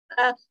calibration,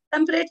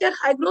 temperature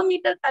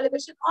hygrometer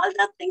calibration, all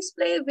the things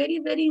play a very,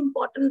 very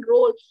important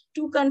role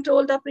to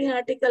control the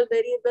pre-analytical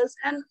variables,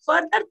 and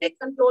further they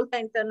control the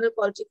internal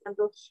quality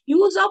control.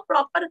 Use of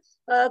proper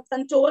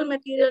control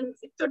material,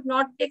 it should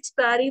not be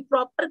expiry,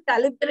 proper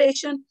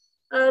calibration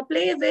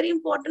play a very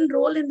important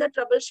role in the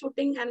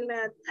troubleshooting, and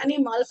any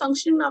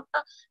malfunction of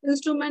the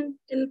instrument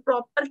in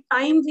proper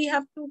time. We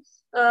have to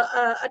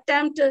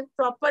attempt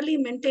properly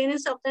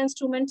maintenance of the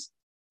instruments.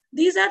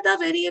 These are the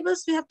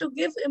variables we have to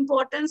give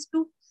importance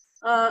to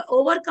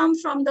overcome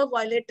from the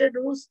violated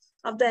rules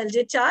of the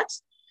LJ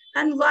charts.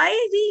 And why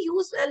we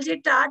use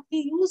LJ chart?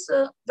 We use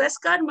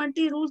Westcard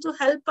multi-rule to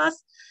help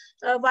us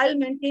while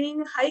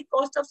maintaining high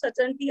cost of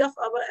certainty of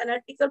our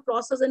analytical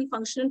process and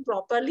function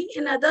properly.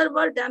 In other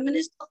words,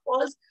 diminish the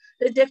false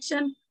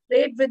rejection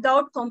rate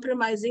without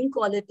compromising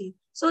quality.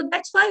 So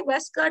that's why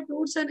Westcard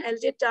rules and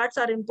LJ charts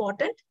are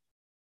important.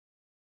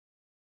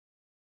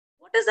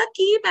 What is the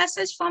key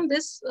message from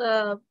this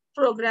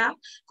program?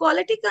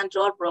 Quality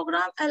control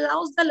program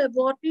allows the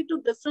laboratory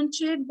to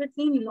differentiate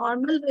between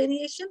normal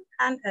variation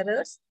and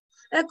errors.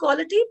 A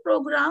quality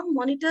program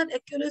monitor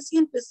accuracy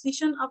and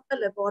precision of the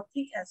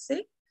laboratory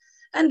assay,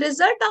 and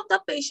result of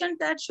the patient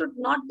test should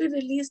not be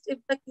released if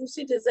the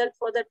QC result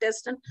for the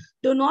test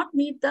do not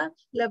meet the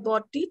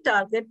laboratory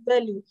target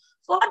value.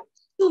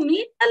 To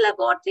meet the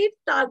laboratory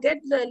target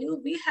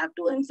value, we have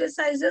to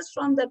emphasize this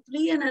from the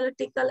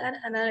pre-analytical and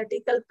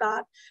analytical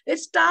part. It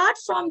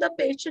starts from the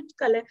patient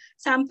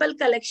sample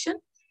collection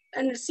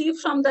and received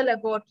from the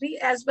laboratory,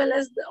 as well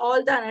as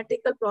all the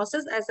analytical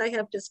process as I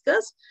have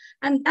discussed.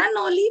 And then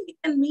only we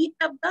can meet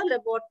up the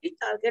laboratory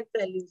target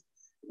values.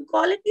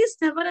 Quality is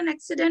never an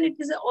accident. It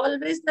is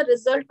always the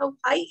result of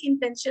high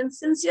intention,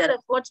 sincere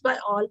efforts by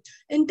all,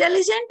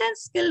 intelligent and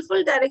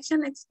skillful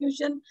direction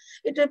execution.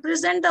 It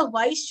represents the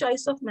wise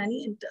choice of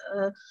many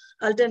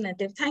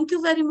alternatives. Thank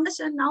you very much.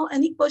 And now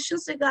any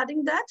questions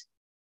regarding that?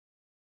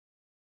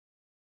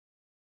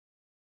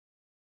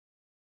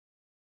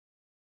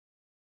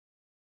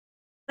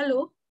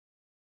 Hello.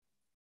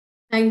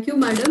 Thank you,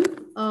 madam.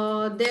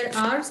 There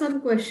are some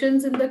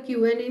questions in the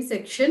Q&A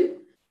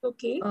section.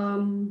 Okay.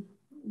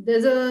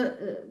 There's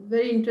a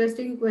very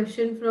interesting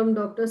question from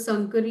Dr.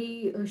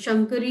 Shankari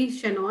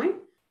Shenoy.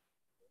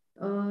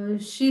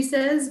 She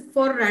says,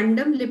 for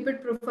random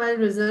lipid profile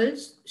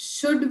results,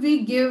 should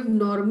we give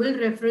normal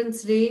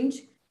reference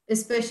range,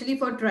 especially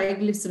for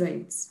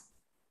triglycerides?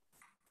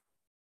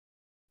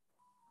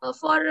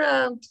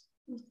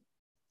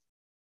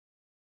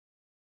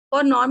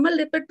 For normal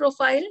lipid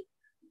profile,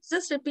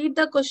 just repeat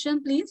the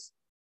question, please.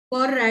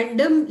 For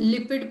random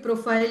lipid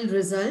profile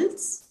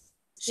results,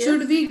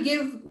 should we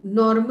give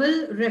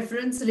normal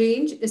reference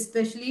range,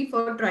 especially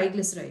for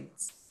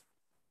triglycerides?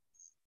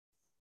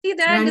 See,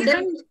 there are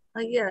different,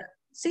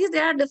 See,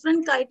 there are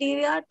different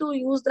criteria to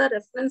use the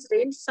reference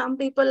range. Some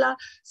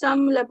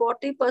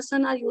laboratory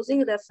person are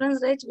using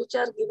reference range which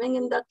are giving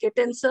in the kit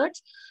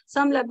inserts.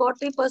 Some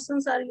laboratory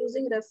persons are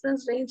using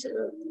reference range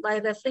by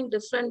referring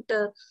different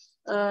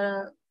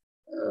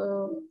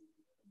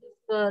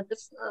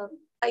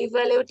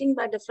evaluating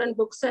by different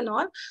books and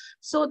all.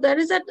 So there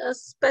is a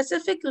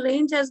specific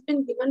range has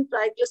been given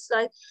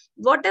triglyceride.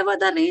 Whatever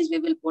the range we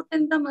will put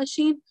in the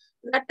machine,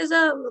 that is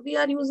we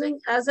are using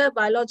as a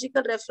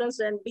biological reference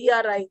and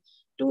BRI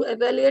to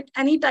evaluate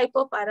any type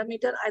of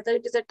parameter, either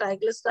it is a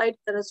triglyceride,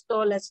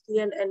 cholesterol,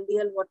 HDL,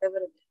 LDL, whatever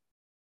it is.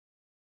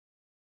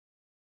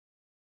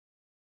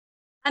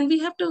 And we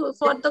have to,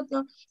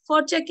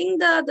 for checking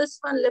this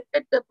one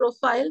lipid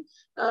profile,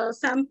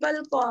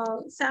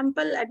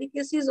 sample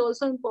adequacy is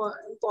also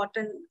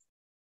important.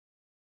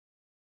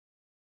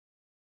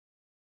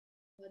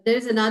 There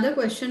is another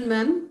question,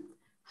 ma'am.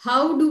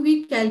 How do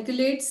we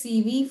calculate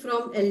CV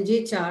from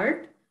LJ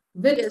chart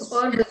with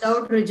or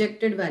without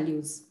rejected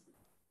values?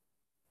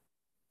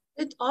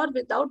 With or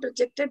without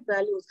rejected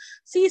values.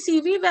 See,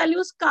 CV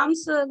values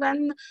comes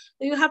when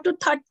you have to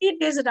 30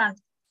 days run.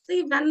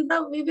 See, when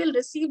we will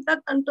receive the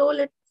control,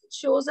 it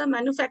shows a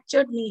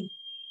manufactured mean.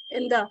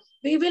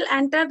 we will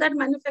enter that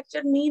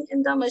manufactured mean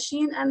in the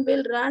machine and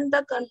will run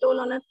the control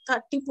on a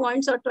 30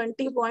 points or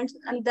 20 points.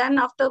 And then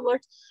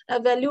afterwards, a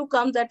value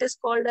comes that is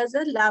called as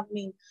a lab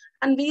mean.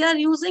 And we are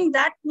using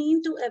that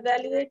mean to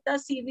evaluate the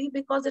CV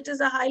because it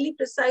is a highly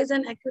precise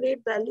and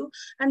accurate value.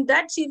 And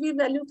that CV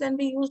value can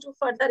be used for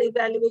further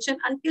evaluation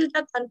until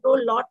the control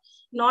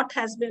lot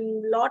has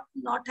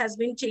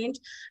been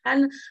changed.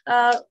 And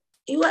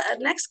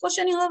next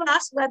question you have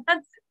asked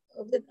whether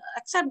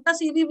accept the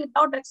CV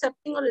without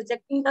accepting or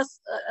rejecting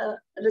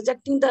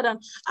the run.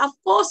 Of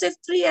course, if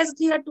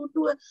 3SD or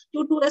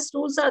 22S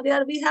rules are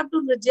there, we have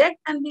to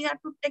reject and we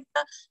have to take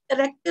the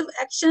corrective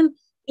action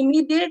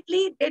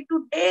immediately.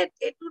 Day-to-day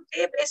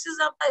basis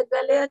of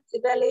the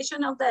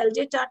evaluation of the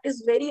LJ chart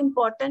is very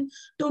important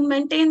to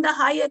maintain the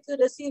high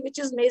accuracy, which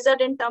is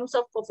measured in terms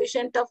of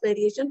coefficient of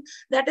variation.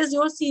 That is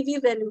your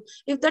CV value.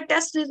 If the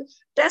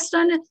test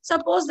run,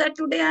 suppose that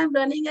today I am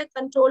running a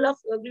control of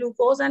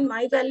glucose and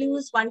my value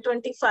is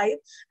 125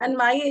 and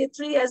my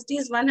 3SD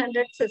is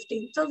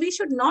 150. So we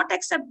should not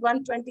accept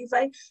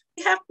 125.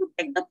 We have to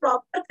take the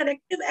proper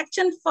corrective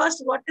action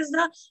first. What is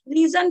the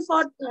reason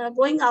for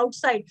going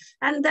outside?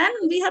 And then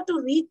we have to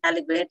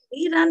recalibrate,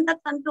 rerun the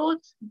control.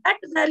 That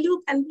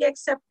value can be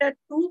accepted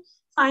to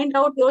find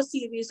out your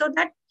CV. So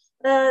that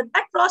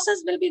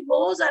process will be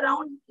goes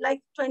around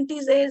like 20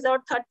 days or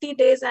 30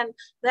 days, and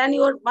then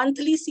your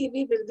monthly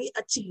CV will be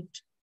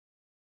achieved.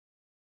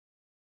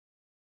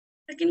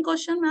 Second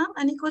question, ma'am.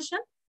 Any question?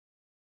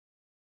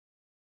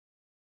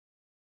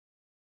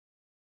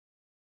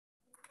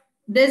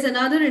 There's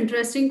another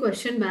interesting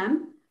question,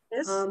 ma'am.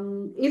 Yes.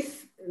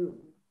 If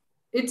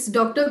it's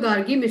Dr.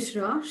 Gargi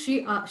Mishra,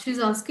 she's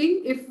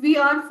asking if we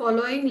are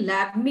following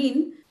lab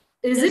mean,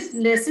 is it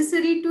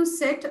necessary to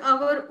set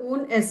our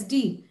own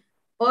SD?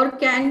 Or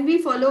can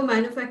we follow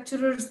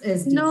manufacturer's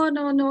SD?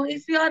 No.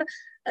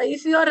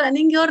 If you are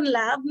running your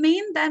lab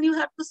mean, then you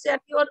have to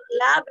set your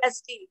lab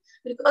SD,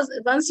 because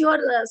once you are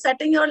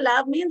setting your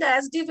lab mean, the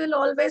SD will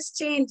always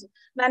change.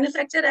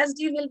 Manufacturer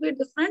SD will be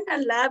different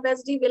and lab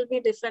SD will be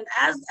different.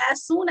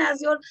 As soon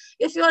as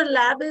if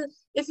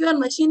your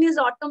machine is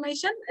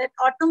automation, it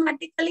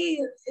automatically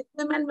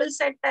equipment will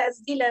set the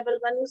SD level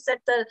when you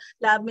set the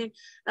lab mean.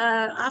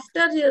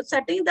 After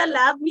setting the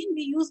lab mean,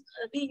 we use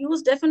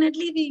the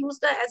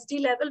SD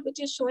level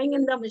which is showing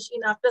in the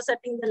machine after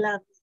setting the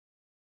lab mean.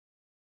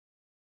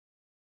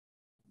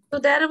 So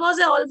there was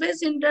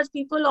always interest.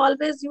 People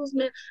always use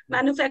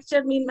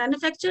manufactured mean.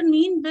 Manufactured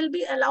mean will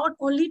be allowed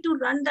only to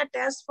run the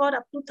test for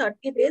up to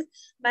 30 days.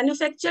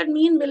 Manufactured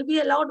mean will be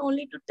allowed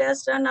only to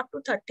run up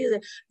to 30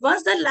 days.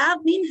 Once the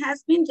lab mean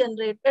has been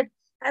generated,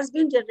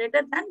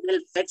 then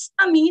we'll fix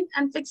the mean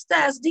and fix the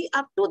SD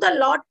up to the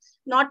lot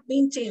not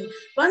being changed.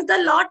 Once the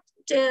lot,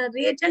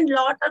 reagent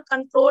lot or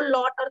control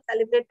lot or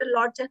calibrated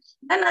lot,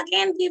 then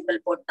again we will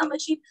put the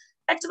machine.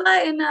 That's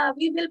why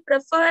we will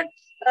prefer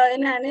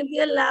in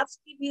NABL labs,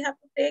 we have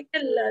to take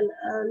a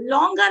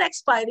longer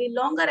expiry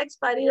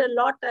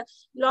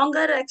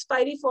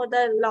for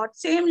the lot.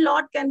 Same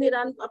lot can be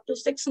run up to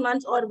 6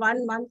 months or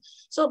 1 month.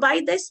 So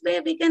by this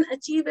way, we can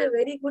achieve a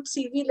very good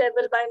CV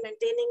level by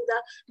maintaining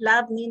the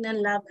lab mean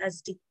and lab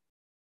SD.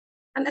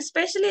 And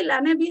especially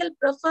NABL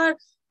prefer,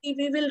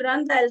 we will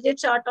run the LJ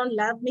chart on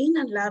lab mean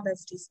and lab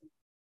SD.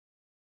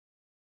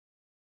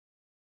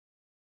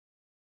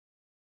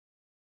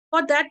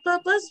 For that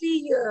purpose,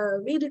 we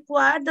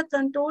require the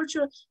control,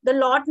 the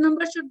lot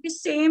number should be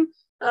same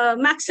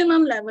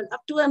maximum level,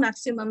 up to a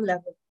maximum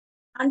level.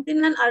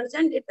 Until and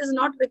urgent, it is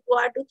not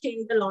required to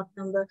change the lot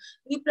number.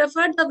 We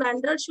prefer the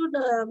vendor should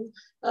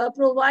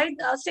provide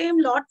same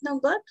lot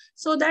number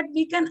so that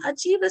we can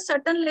achieve a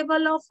certain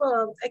level of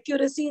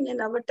accuracy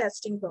in our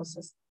testing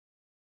process.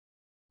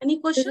 Any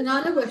question? There's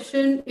another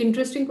question,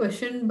 interesting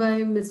question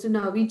by Mr.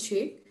 Naveed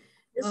Sheikh.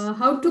 Yes.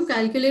 How to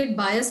calculate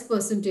bias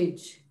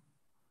percentage?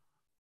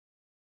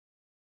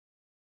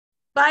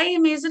 By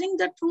measuring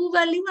the true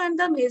value and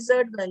the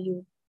measured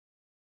value.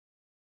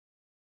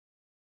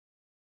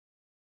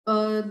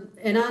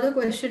 Another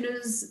question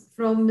is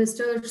from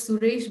Mr.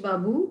 Suresh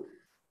Babu.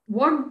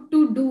 What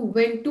to do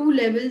when 2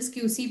 levels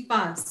QC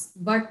pass,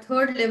 but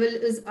 3rd level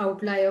is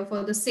outlier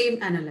for the same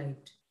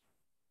analyte?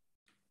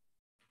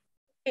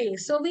 Okay,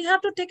 so we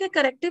have to take a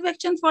corrective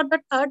action for the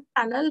 3rd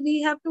panel.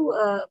 We have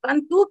to,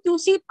 when 2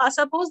 QC pass,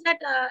 suppose that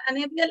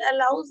NABL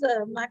allows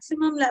a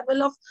maximum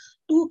level of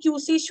 2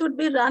 QC should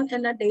be run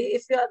in a day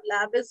if your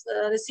lab is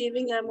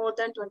receiving more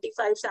than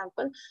 25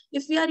 sample.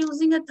 If we are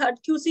using a 3rd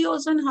QC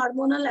also in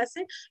hormonal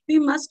assay, we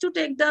must to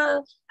take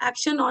the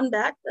action on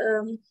that.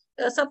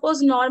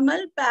 Suppose normal,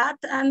 path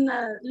and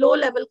low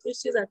level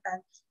QCs are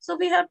done. So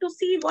we have to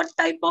see what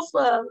type of,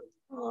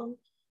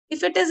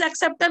 if it is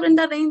acceptable in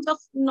the range of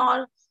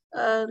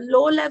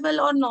low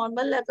level or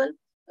normal level,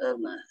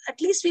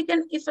 at least we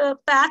can, if a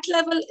path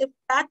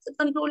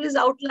control is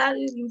outlier,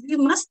 we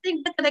must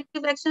take the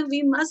corrective action.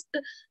 We must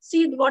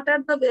see what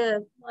are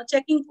the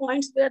checking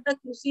points where the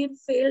QC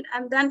failed,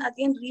 and then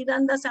again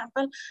rerun the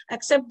sample,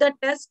 accept the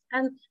test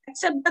and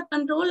accept the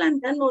control,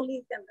 and then only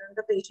you can run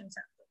the patient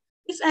sample.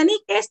 If any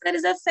case there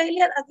is a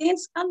failure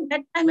against come,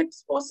 that time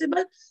it's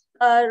possible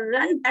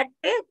run that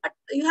day, but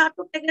you have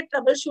to take a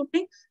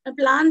troubleshooting and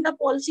plan the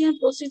policy and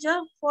procedure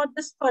for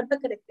this further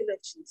corrective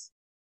actions.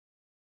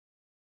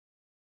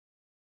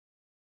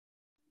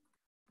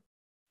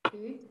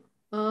 Okay.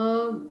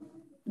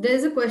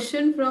 There's a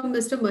question from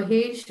Mr.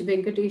 Mahesh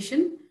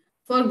Venkateshan.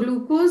 For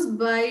glucose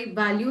by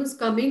values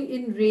coming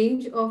in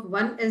range of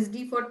 1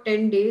 SD for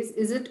 10 days,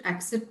 is it No,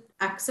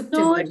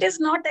 acceptable? it is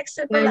not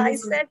acceptable. I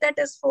said that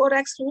is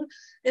 4x rule.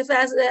 If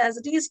as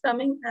it is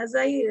coming, as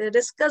I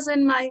discuss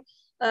in my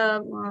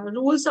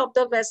rules of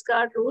the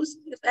Westgard rules,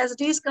 if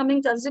SD is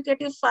coming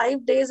consecutive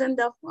 5 days and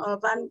the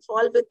one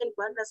fall within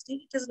 1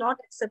 SD, it is not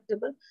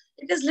acceptable.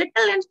 It is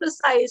little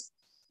imprecise.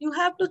 You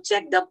have to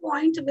check the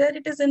point where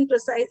it is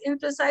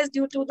imprecise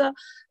due to the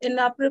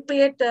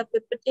inappropriate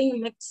pipetting,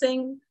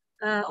 mixing,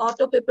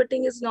 auto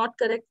pipetting is not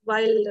correct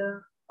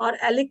while or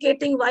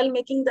allocating while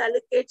making the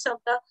allocates of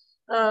the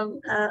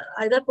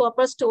either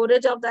proper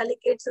storage of the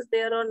allocates is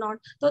there or not.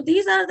 So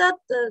these are the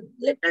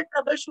little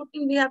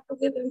troubleshooting we have to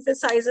give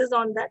emphasizes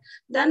on that.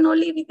 Then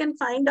only we can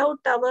find out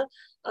our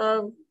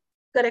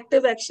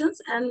corrective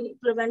actions and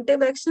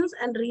preventive actions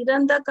and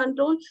rerun the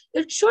control.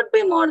 It should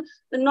be more,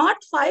 not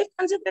 5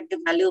 consecutive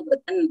value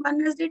within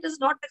 1 SD. It is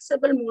not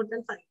acceptable more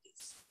than 5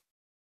 days.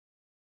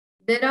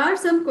 There are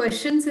some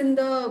questions in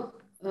the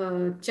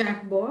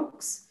chat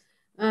box.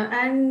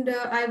 And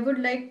I would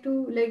like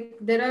to,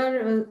 there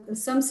are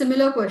some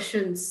similar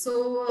questions.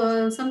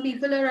 So some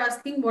people are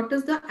asking, what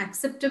is the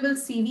acceptable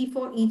CV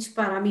for each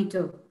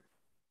parameter?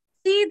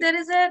 See, there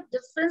is a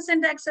difference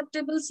in the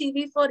acceptable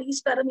CV for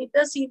each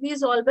parameter. CV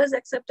is always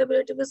acceptable.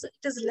 It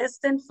is less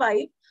than 5.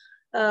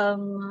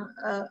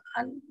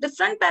 And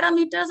different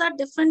parameters are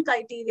different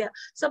criteria.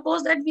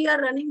 Suppose that we are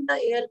running the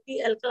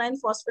ALP, alkaline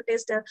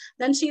phosphatase test,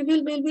 then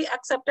CV will be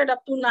accepted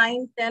up to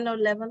 9, 10 or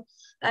 11.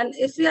 And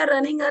if we are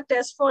running a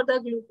test for the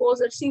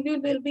glucose, CV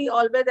will be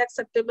always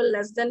acceptable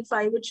less than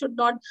 5. It should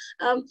not,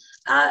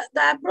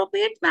 the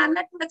appropriate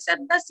manner to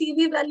accept the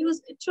CV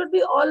values, it should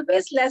be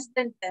always less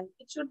than 10.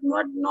 It should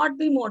not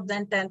be more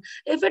than 10.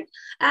 If it,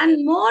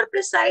 and more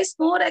precise,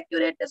 more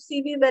accurate if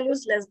CV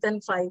values less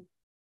than 5.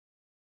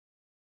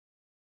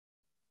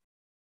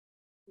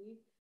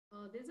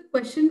 There's a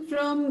question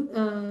from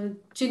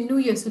Chinnu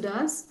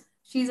Yasudas.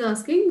 She's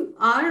asking,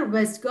 are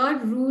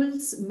Westgard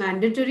rules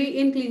mandatory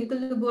in clinical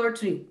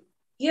laboratory?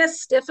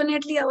 Yes,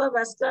 definitely our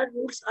Westgard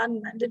rules are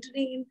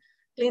mandatory in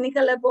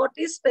clinical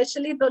laboratories,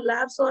 especially the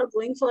labs who are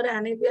going for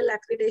NABL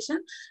accreditation.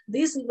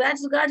 These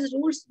Westgard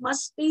rules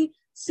must be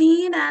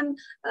seen and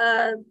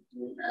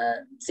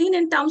seen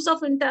in terms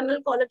of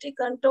internal quality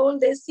control.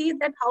 They see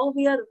that how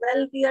we are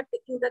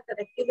taking the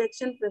corrective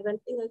action,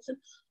 preventing action,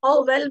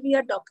 how well we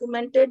are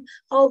documented,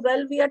 how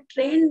well we are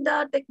trained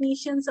the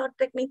technicians or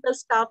technical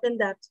staff in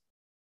that.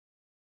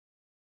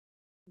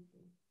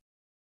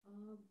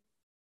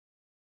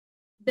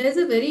 There's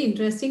a very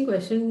interesting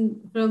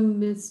question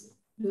from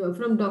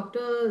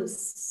Dr.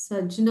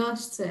 Sajna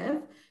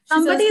Saif.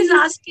 Somebody is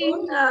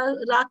asking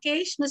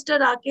Rakesh, Mr.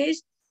 Rakesh,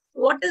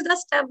 what is the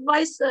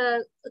stepwise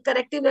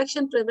corrective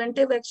action,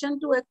 preventive action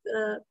to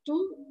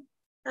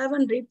I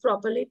haven't read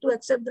properly to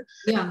accept the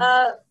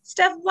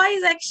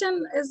stepwise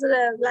action is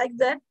like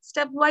that.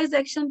 Stepwise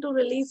action to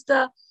release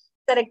the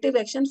corrective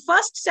action.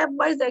 First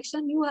stepwise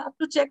action, you have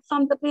to check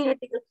from the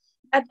pre-article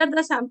whether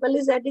the sample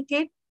is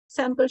adequate.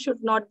 Sample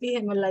should not be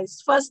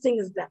hemolyzed. First thing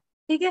is that.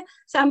 Okay?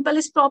 Sample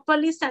is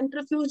properly,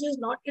 centrifuge is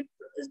not, it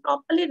is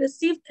properly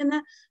received in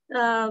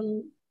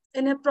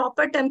a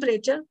proper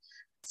temperature.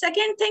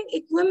 Second thing,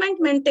 equipment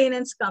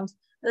maintenance comes.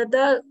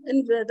 The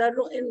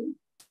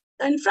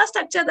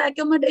infrastructure, the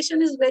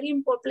accommodation is very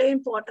play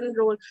important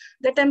role.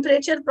 The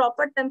temperature,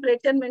 proper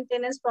temperature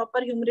maintenance,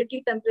 proper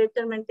humidity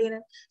temperature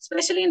maintenance,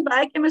 especially in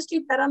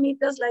biochemistry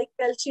parameters like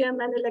calcium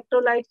and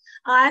electrolytes.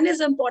 Iron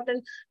is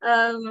important.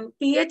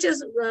 pH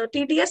is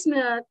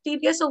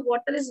TDS of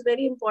water is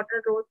very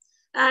important role.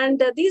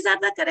 And these are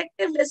the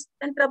corrective list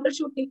and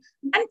troubleshooting.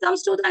 Then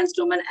comes to the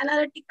instrument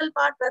analytical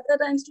part, whether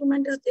the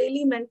instrument is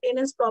daily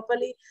maintenance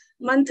properly,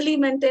 monthly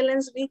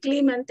maintenance,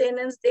 weekly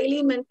maintenance,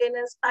 daily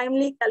maintenance,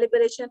 timely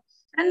calibration.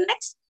 And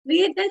next,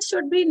 reagent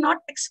should be not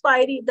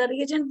expiry. The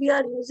reagent we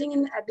are using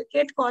in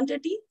adequate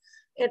quantity.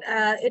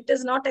 It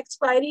is not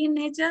expiry in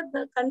nature.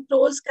 The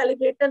controls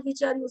calibrator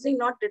which are using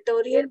not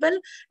deteriorable.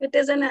 It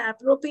is in an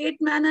appropriate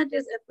manner. It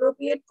is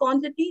appropriate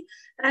quantity.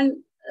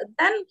 And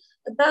then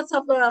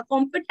the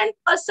competent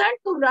person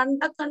to run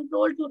the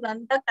control, to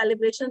run the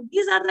calibration.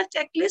 These are the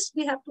checklists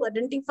we have to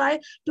identify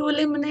to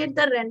eliminate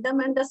the random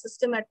and the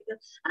systematic.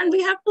 And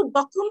we have to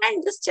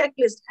document this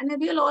checklist. And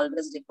we will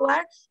always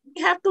require,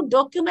 we have to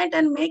document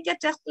and make a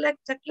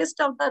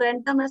checklist of the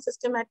random and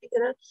systematic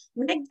error.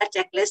 Make the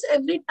checklist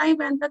every time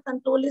when the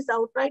control is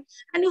outright.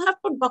 And you have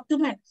to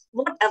document.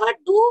 Whatever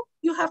do,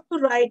 you have to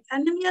write.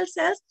 NMEL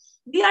says,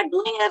 we are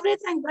doing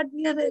everything, but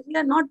we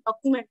are not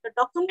documenting. The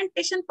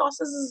documentation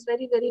process is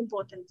very, very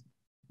important.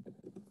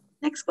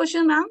 Next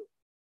question, ma'am.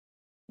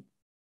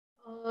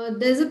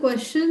 There's a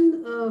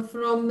question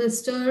from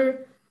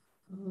Mr.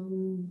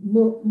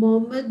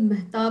 Mohammed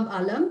Mehtab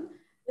Alam.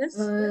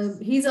 Yes.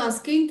 He's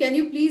asking, can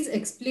you please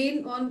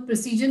explain on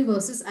precision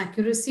versus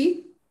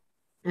accuracy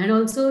and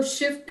also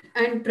shift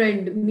and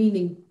trend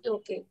meaning?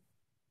 Okay.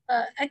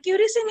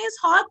 Accuracy means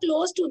how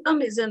close to the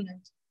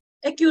measurement.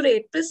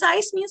 Accurate.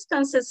 Precise means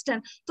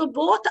consistent. So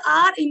both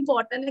are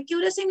important.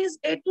 Accuracy means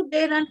day to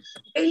day run.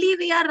 Daily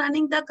we are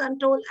running the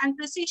control, and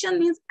precision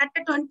means at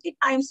a 20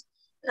 times.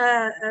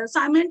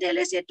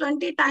 Simultaneously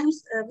 20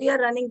 times we are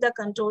running the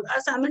control.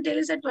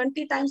 Simultaneously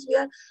 20 times we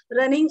are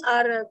running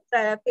our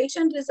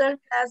patient result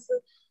as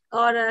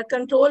or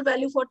control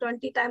value for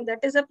 20 times. That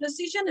is a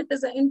precision. It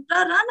is an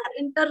intra-run, or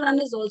inter-run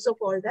is also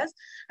called as.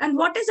 And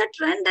what is a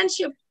trend and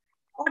shift?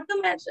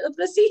 Automatic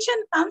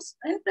precision comes,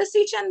 and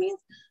precision means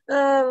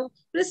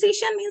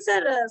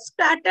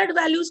scattered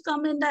values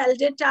come in the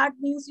LJ chart,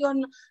 means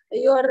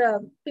your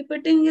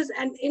pipetting is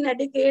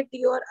inadequate,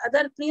 your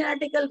other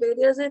pre-article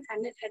variables is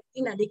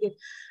inadequate.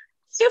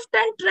 Shift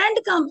and trend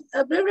come.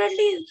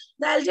 Briefly,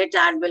 the LJ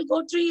chart will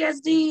go 3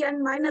 SD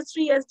and minus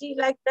 3 SD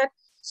like that.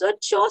 So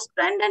it shows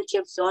trend and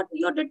shift. So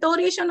your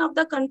deterioration of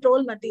the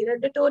control material,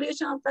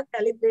 deterioration of the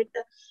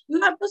calibrator. You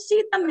have to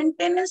see the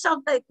maintenance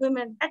of the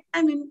equipment. That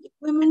time in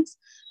equipment's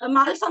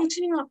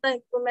malfunctioning of the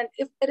equipment.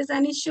 If there is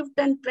any shift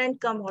and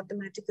trend come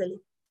automatically.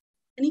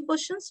 Any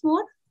questions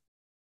more?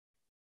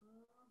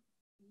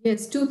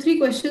 Yes, 2-3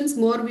 questions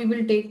more we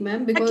will take,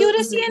 ma'am. Because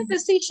Accuracy and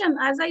precision,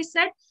 as I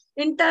said,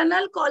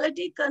 internal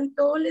quality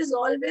control is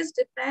always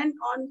depend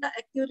on the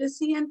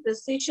accuracy and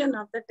precision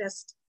of the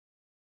test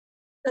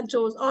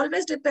controls.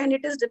 Always depend.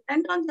 It is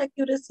depend on the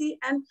accuracy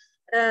and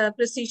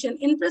precision.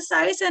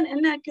 Imprecise and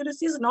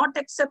inaccuracy is not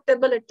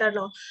acceptable at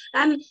all.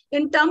 And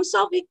in terms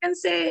of, we can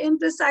say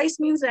imprecise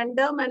means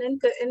random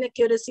and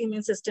inaccuracy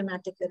means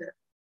systematic error.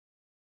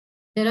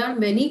 there are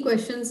many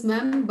questions,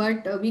 ma'am,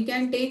 but we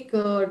can take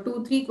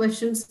 2-3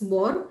 questions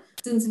more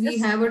since we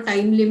Yes. have a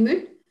time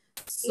limit.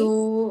 So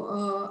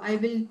I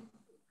will,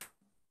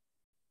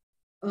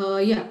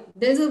 yeah,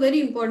 there's a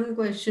very important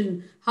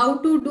question. How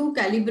to do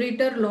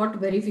calibrator lot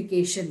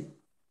verification?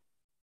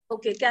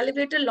 Okay,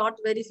 calibrator lot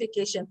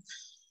verification.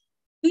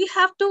 We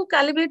have to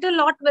calibrate a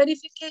lot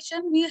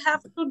verification. We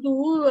have to do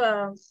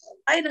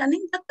by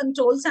running the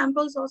control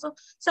samples also.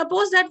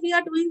 Suppose that we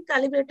are doing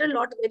calibrated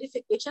lot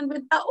verification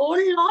with the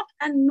old lot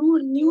and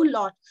new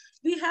lot.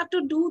 We have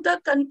to do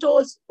the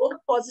controls, both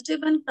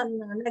positive and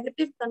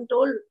negative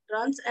control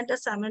runs at a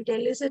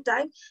simultaneous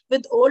time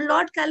with old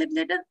lot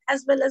calibrator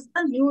as well as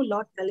the new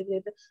lot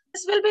calibrator.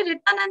 This will be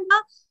written in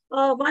the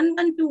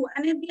 112,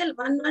 NABL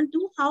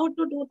 112, how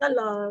to do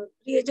the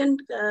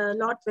reagent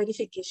lot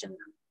verification.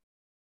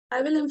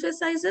 I will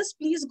emphasize this.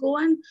 Please go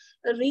and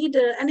read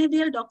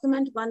NABL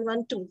document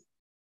 112.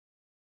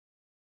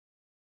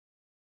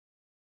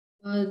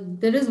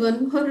 There is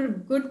one more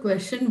good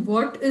question.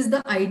 What is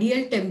the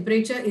ideal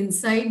temperature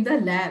inside the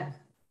lab?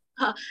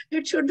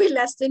 It should be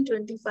less than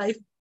 25.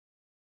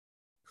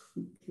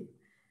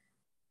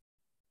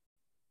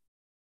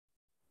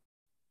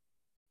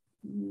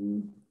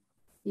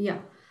 Yeah.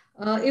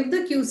 If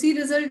the QC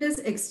result is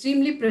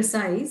extremely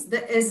precise,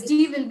 the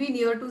SD will be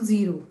near to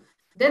 0.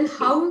 Then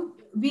how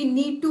we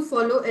need to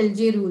follow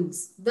LJ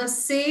rules? The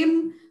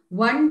same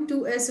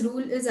 1-2S rule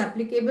is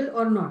applicable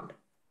or not?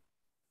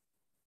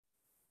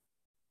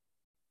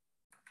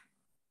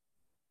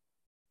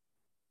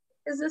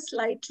 This is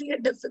slightly a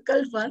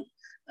difficult one.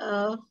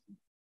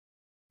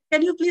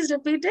 Can you please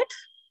repeat it?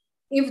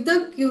 If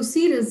the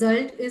QC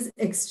result is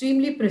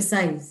extremely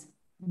precise,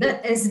 the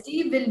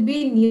SD will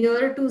be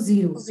near to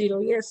 0. 0,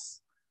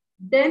 yes.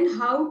 Then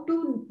how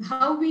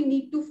we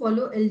need to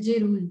follow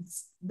LJ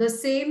rules? The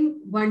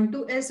same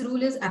 1-2S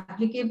rule is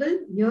applicable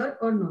here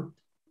or not?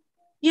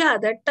 Yeah,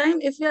 that time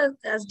if your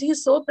SD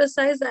is so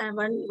precise, and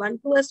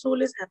 1-2S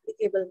rule is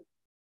applicable.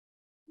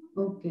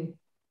 Okay.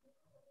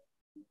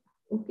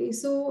 Okay,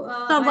 so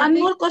one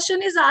more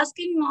question is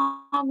asking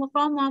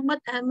from Mohammed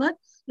Ahmed.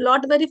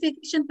 Lot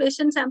verification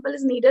patient sample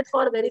is needed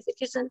for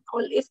verification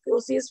or if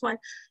QC is fine.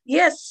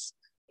 Yes,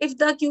 if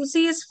the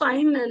QC is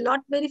fine,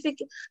 lot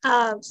verification.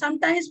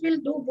 Sometimes we'll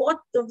do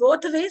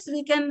both ways.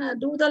 We can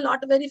do the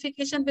lot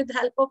verification with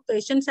help of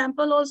patient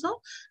sample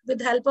also, with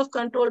help of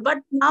control. But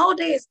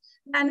nowadays,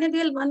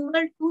 NABL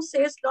 112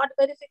 says lot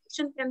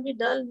verification can be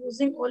done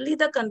using only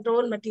the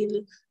control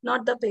material,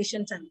 not the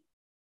patient sample.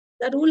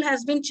 The rule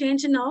has been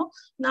changed now.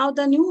 Now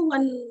the new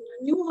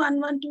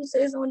 112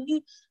 says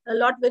only a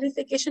lot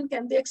verification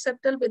can be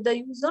accepted with the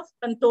use of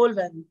control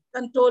value,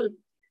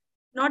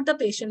 not the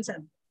patient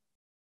sample.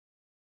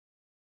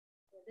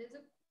 There's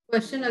a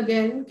question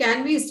again.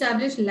 Can we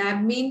establish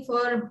lab mean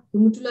for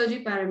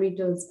hematology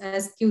parameters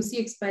as QC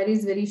expiry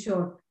is very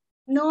short?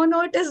 No,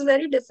 it is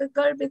very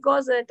difficult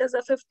because it is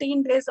a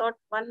 15 days or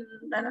one.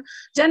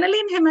 Generally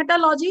in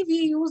hematology, we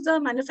use the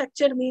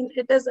manufactured mean.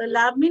 It is a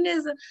lab mean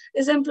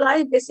is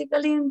employed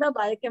basically in the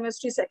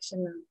biochemistry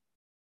section.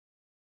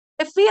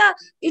 If we are,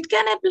 it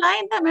can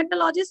apply in the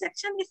hematology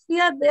section if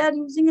they are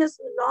using a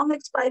long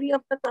expiry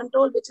of the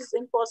control, which is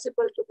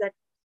impossible to get.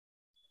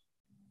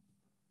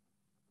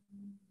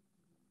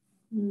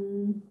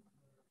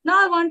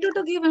 Now I wanted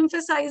to give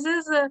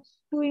emphasizes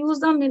to use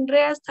the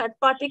Mindray as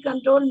third-party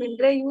control.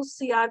 Mindray use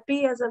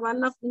CRP as a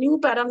one of new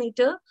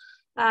parameter,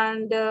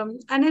 and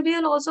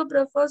NABL also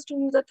prefers to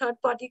use a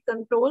third-party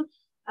control.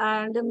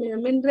 And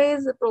Mindray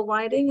is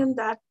providing in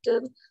that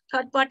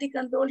third-party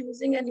control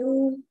using a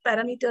new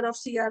parameter of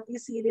CRP,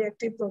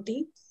 C-reactive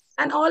protein.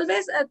 And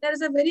always there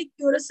is a very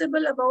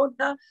curiosable about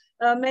the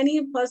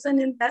many person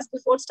in test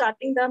before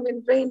starting the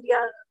Mindray India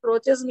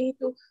approaches me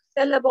to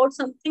tell about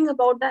something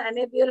about the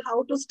NABL,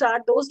 how to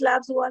start, those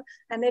labs who are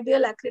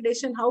NABL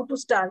accreditation, how to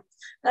start.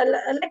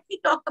 Let me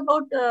talk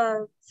about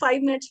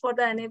 5 minutes for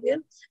the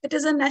NABL. It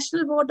is a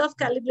National Board of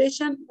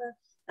Calibration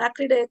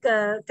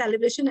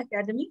Calibration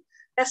Academy,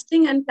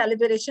 testing and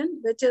calibration,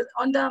 which is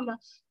on the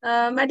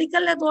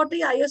medical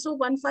laboratory ISO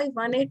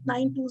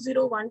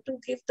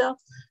 151892012 give the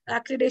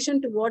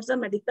accreditation towards the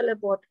medical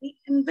laboratory,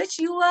 in which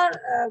you are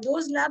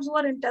those labs who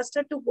are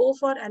interested to go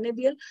for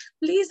NABL.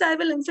 Please, I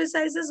will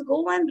emphasize this,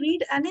 go and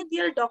read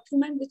NABL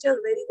document, which are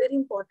very, very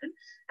important.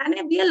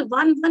 NABL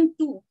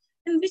 112,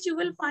 in which you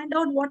will find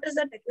out what is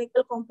the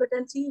technical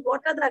competency,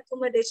 what are the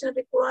accommodation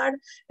required,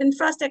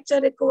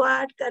 infrastructure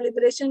required,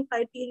 calibration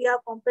criteria,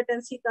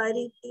 competency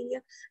criteria.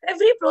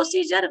 Every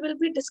procedure will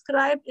be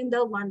described in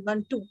the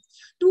 112.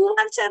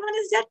 217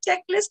 is the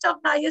checklist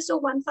of the ISO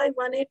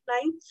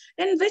 15189,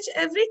 in which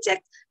every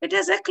check, it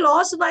is a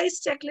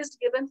clause-wise checklist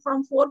given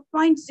from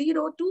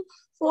 4.0 to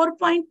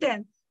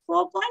 4.10.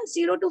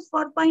 4.0 to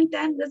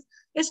 4.10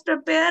 is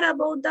prepare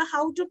about the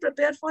how to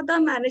prepare for the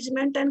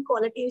management and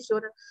quality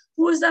assurance.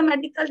 Who is the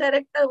medical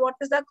director? What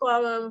is the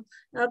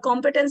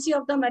competency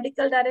of the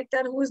medical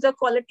director? Who is the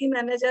quality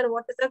manager?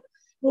 What is the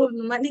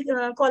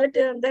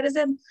quality? There is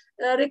a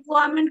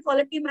requirement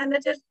quality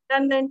manager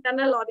and the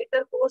internal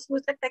auditor course. Who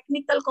is the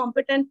technical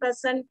competent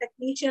person,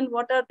 technician?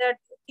 What are their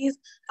duties?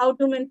 How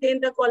to maintain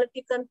the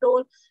quality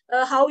control?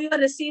 How you are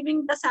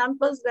receiving the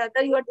samples,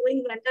 whether you are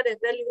doing vendor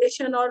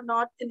evaluation or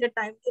not in a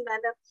timely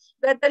manner,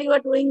 whether you are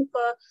doing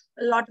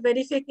lot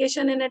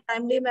verification in a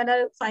timely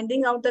manner,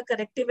 finding out the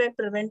corrective and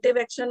preventive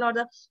action, or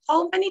the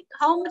how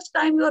much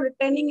time you are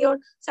retaining your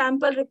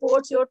sample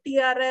reports, your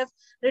TRF,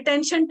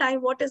 retention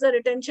time, what is the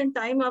retention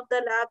time of the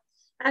lab,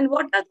 and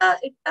what are the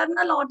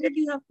internal audit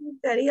you have to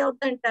carry out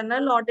the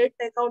internal audit,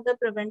 take out the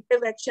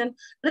preventive action.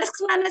 Risk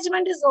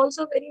management is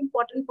also very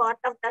important part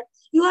of that.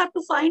 You have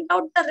to find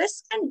out the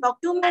risk and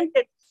document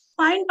it.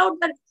 Find out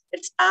that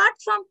it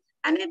starts from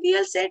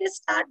NABL said it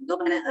start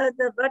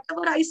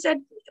whatever I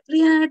said,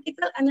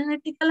 pre-analytical,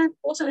 analytical, and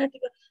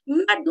post-analytical.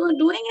 We are doing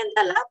in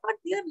the lab, but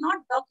we are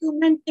not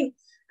documenting.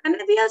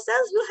 NABL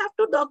says you have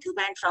to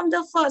document from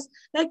the first,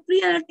 like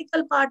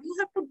pre-analytical part. You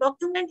have to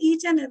document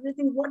each and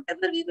everything.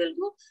 Whatever we will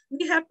do,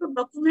 we have to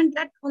document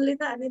that only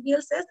the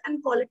NABL says,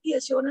 and quality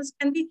assurance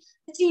can be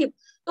achieved.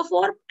 So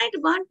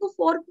 4.1 to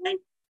 4.10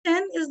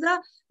 is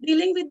the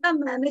dealing with the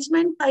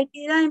management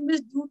criteria, in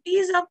which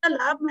duties of the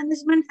lab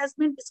management has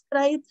been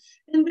described,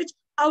 in which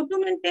how to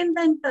maintain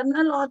the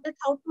internal audit,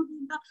 how to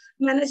do the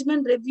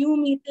management review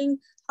meeting,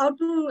 how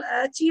to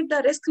achieve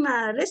the risk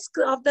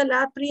of the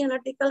lab,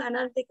 pre-analytical,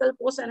 analytical,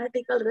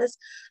 post-analytical risk,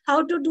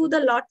 how to do the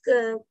lot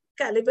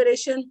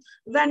calibration,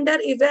 vendor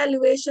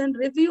evaluation,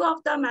 review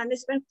of the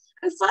management.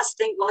 And first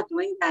thing for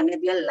doing the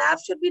NABL, lab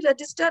should be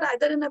registered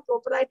either in a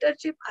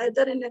proprietorship,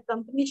 either in a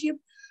companyship.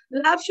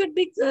 Lab should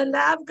be,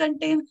 lab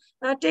contain,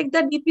 take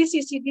the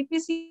DPCC.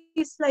 DPCC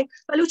is like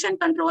pollution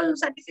control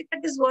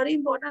certificate is very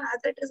important,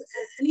 as it is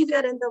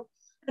anywhere in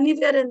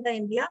the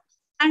India.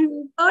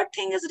 And third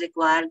thing is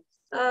required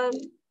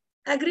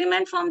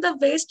agreement from the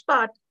waste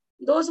part.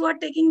 Those who are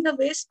taking the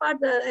waste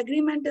part, the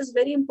agreement is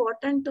very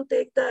important to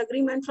take the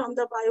agreement from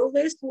the bio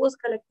waste, who was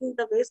collecting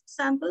the waste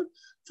sample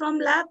from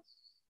lab.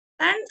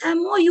 And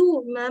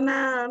MOU,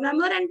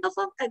 memorandum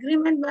of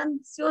agreement,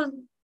 once your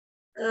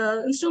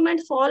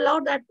instrument fall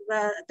out,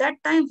 that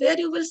time where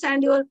you will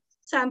send your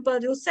sample.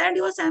 You send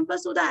your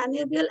samples to the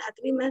NABL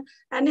agreement,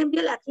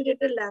 NABL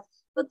accredited lab.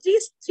 So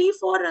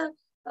four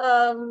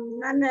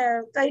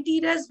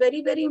criteria is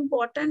very, very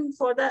important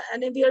for the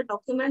NABL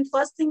document.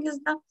 First thing is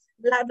the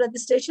lab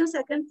registration.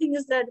 Second thing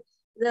is that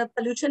the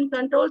pollution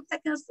control.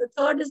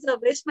 Third is the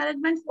waste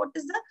management. Fourth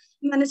is the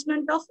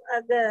management of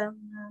the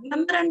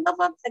memorandum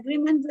of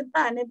agreement with the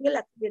NABL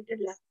accredited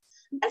lab.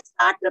 Let's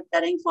start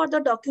preparing for the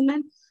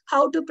document,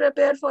 how to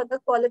prepare for the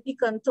quality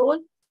control,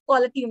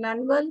 quality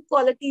manual,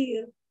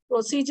 quality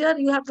procedure.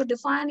 You have to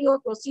define your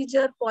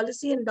procedure,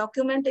 policy, and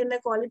document in a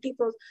quality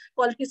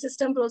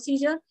system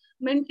procedure.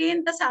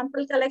 Maintain the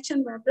sample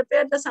collection,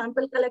 prepare the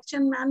sample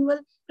collection manual,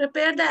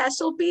 prepare the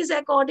SOPs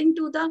according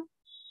to the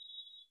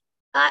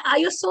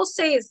ISO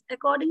says,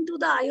 according to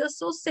the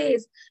ISO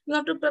says, you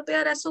have to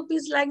prepare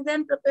SOPs like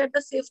then, prepare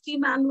the safety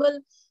manual,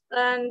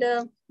 and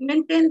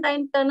maintain the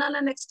internal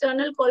and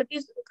external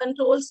quality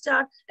control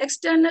chart.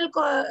 External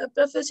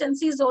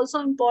proficiency is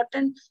also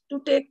important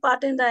to take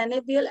part in the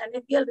NABL.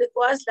 NABL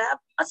requires lab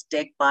must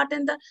take part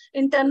in the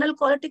internal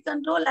quality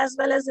control as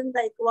well as in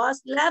the IQC.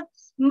 Lab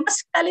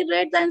must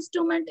calibrate the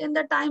instrument in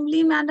the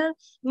timely manner.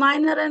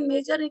 Minor and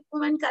major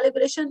equipment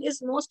calibration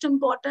is most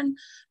important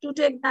to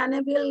take the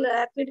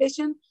NABL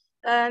accreditation.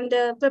 and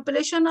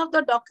preparation of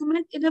the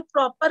document in a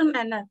proper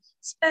manner.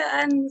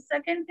 And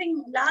second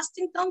thing, last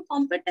thing, come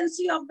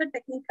competency of the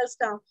technical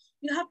staff.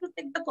 You have to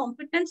take the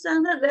competence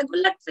and the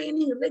regular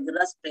training,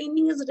 rigorous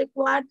training is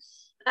required,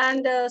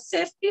 and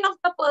safety of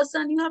the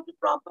person. You have to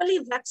properly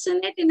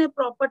vaccinate in a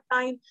proper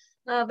time.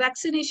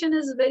 Vaccination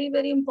is very,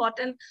 very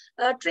important.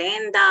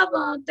 Train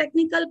the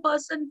technical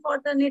person for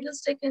the needle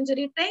stick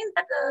injury, train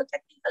the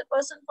technical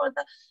person for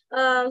the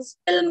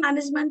spill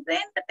management,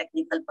 train the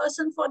technical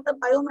person for the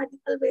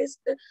biomedical waste,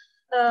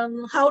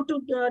 how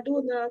to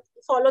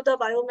follow the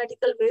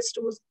biomedical waste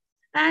rules.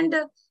 And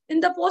in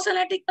the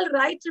post-analytical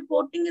right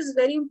reporting is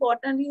very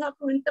important. You have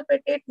to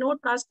interpret it, no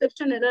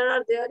transcription error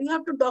are there. You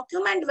have to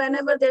document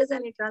whenever there is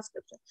any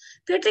transcription.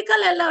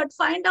 Critical alert,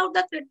 find out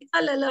the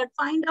critical alert,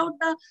 find out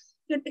the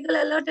critical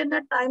alert in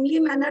a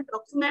timely manner,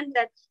 document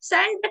that.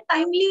 Send the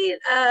timely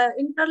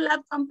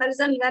interlab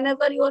comparison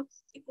whenever your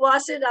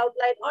IQC is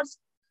outlined, or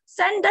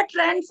send the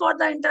trend for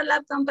the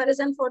interlab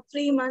comparison for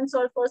 3 months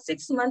or for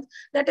 6 months.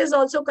 That is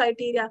also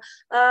criteria.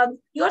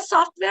 Your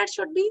software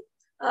should be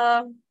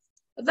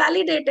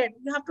validated.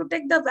 You have to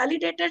take the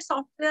validated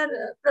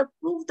software,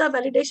 prove the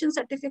validation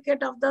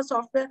certificate of the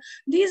software.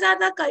 These are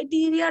the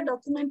criteria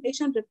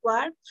documentation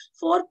required.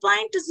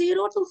 4.0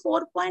 to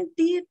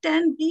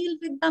 4.10 deal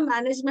with the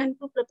management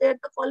to prepare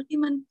the quality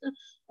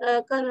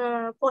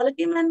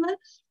manual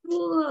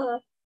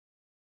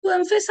to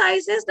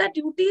emphasizes the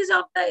duties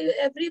of the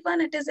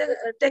everyone. It is a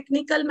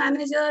technical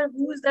manager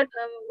who is that.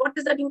 What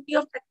is the duty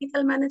of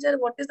technical manager?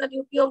 What is the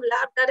duty of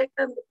lab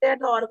director? Prepare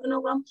the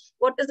organogram.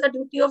 What is the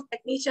duty of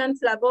technician?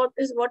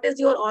 Laboratories. What is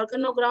your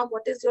organogram?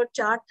 What is your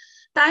chart?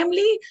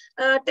 Timely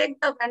take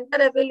the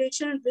vendor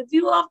evaluation,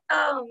 review of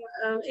the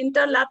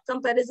interlab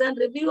comparison,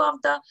 review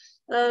of the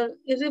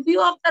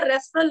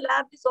referral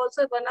lab is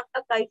also one of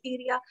the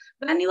criteria.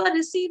 When you are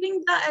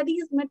receiving the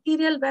ADIS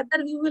material,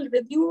 whether you will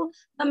review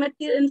the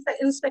material,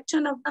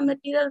 inspection of the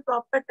material,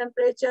 proper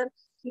temperature,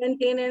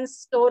 maintenance,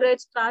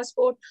 storage,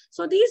 transport.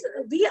 So these,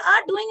 we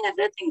are doing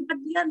everything, but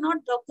we are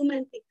not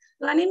documenting.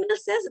 One email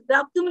says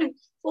document.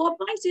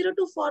 4.0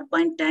 to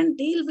 4.10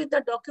 deal with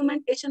the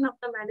documentation of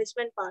the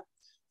management part.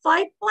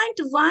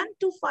 5.1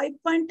 to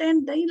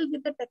 5.10 deal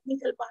with the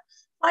technical part.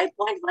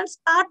 5.1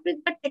 start with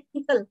the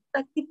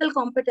technical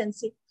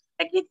competency.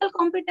 Technical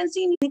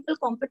competency, technical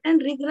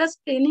competent, rigorous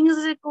training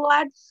is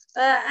required.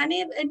 And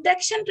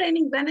induction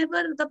training,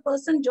 whenever the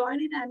person join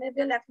in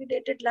NABL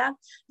accredited lab,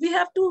 we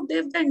have to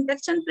give the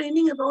induction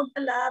training about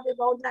the lab,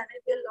 about the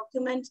NABL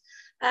documents.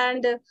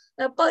 And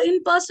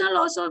in personal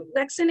also,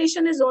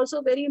 vaccination is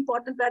also very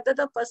important, whether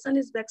the person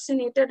is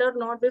vaccinated or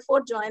not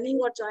before joining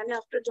or joining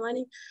after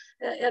joining.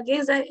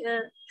 Against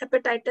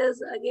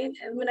hepatitis, again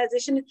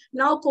immunization.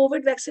 Now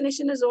COVID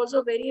vaccination is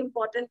also very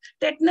important.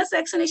 Tetanus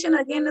vaccination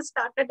again has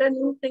started a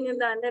new thing in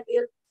the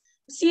NABL.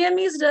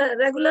 CME is the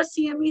regular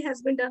CME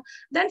has been done.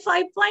 Then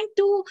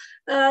 5.2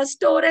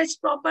 storage,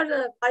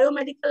 proper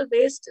biomedical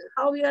waste,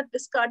 how we are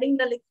discarding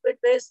the liquid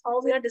waste, how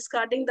we are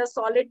discarding the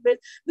solid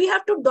waste. We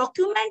have to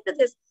document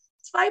this.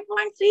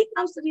 5.3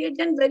 comes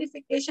reagent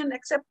verification,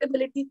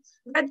 acceptability,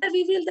 whether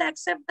we will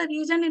accept the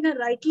reagent in a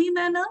rightly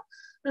manner.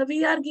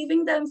 We are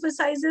giving the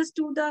emphasizes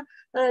to the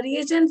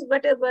reagents,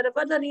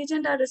 wherever the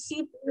reagent are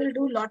received, we will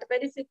do lot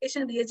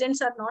verification.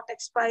 Reagents are not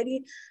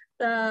expiry,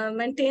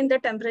 maintain the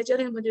temperature,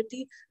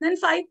 humidity. Then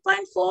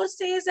 5.4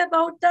 says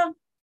about the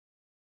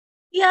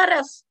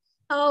ERF,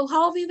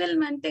 how we will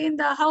maintain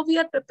the, how we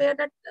are prepared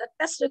a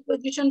test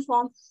requisition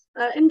form.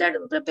 In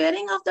the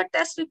preparing of the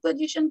test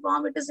requisition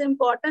form, it is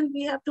important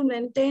we have to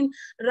maintain,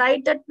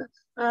 write that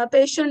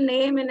patient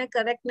name in a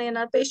correct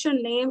manner,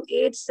 patient name,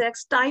 age,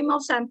 sex, time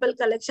of sample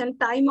collection,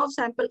 type of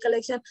sample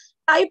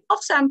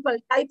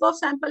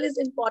is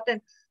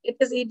important. It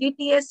is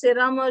EDTA,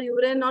 serum or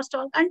urine or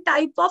stool, and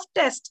type of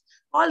test.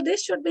 All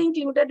this should be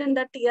included in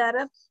the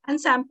TRF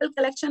and sample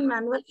collection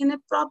manual. In a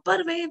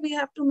proper way, we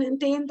have to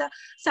maintain the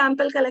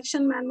sample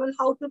collection manual,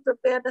 how to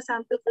prepare the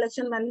sample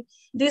collection manual.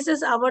 This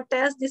is our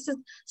test. This is,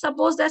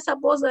 suppose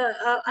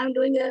I'm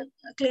doing a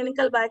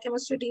clinical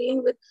biochemistry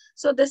dealing with,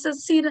 so this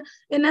is serum.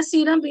 In a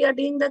serum, we are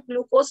doing the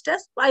glucose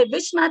test. By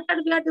which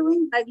method we are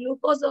doing? By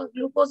glucose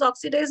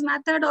oxidase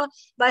method or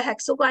by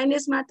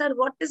hexokinase method?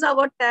 What is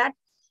our TAT?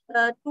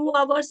 2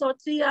 hours or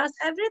 3 hours,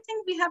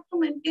 everything we have to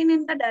maintain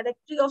in the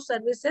directory of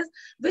services,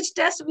 which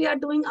test we are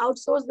doing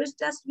outsource, which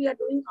test we are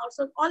doing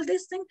outsource, all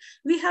these things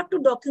we have to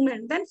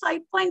document. Then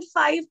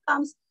 5.5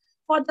 comes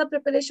for the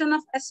preparation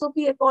of SOP.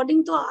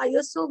 According to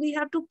ISO, we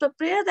have to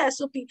prepare the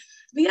SOP.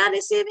 We are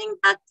receiving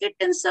a kit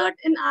insert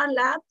in our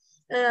lab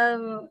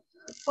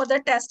for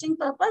the testing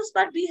purpose,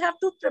 but we have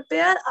to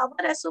prepare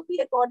our SOP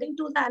according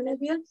to the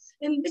NABL,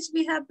 in which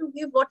we have to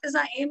give what is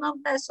the aim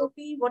of the SOP,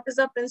 what is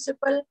the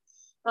principle,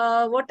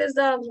 what is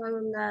the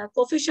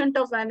coefficient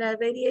of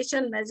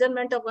variation,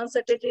 measurement of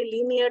uncertainty,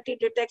 linearity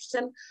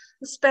detection,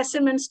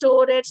 specimen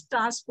storage,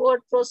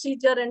 transport,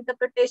 procedure,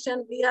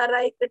 interpretation,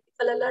 VRI,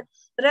 critical alert,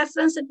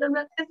 reference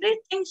interval.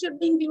 Everything should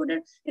be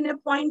included in a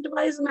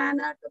point-wise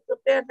manner to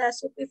prepare the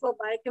SOP for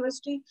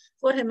biochemistry,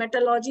 for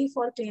hematology,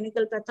 for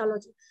clinical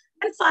pathology.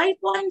 And 5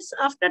 points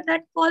after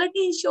that,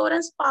 quality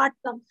insurance part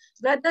come,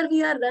 whether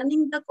we are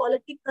running the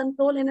quality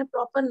control in a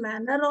proper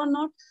manner or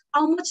not,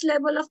 how much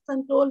level of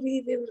control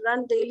we will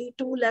run daily,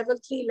 2 level,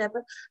 3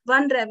 level,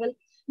 1 level.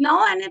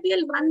 Now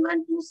NABL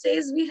 112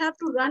 says we have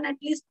to run at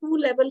least 2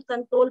 level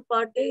control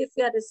per day if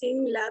we are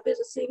receiving, lab is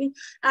receiving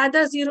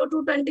either 0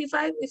 to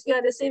 25, if we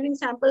are receiving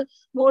sample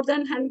more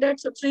than 100,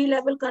 so 3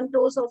 level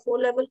controls or 4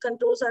 level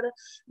controls are,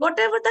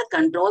 whatever the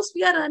controls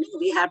we are running,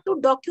 we have to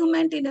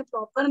document in a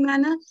proper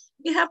manner.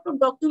 We have to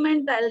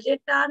document the LJ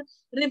chart,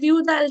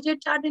 review the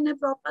LJ chart in a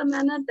proper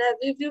manner,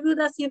 review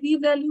the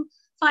CV value,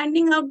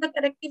 finding out the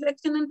corrective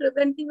action and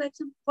preventive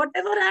action.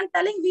 Whatever I am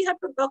telling, we have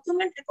to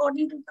document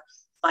according to the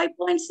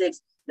 5.6.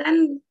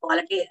 Then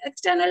quality,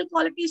 external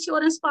quality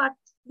assurance part.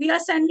 We are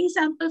sending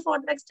sample for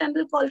the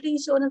external quality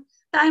assurance.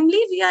 Timely,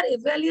 we are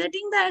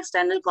evaluating the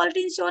external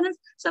quality assurance.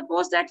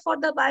 Suppose that for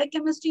the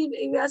biochemistry,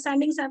 we are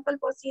sending sample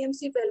for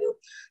CMC value.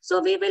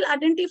 So we will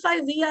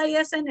identify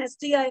VIS and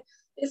SDI.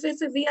 If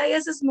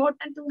VIS is more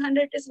than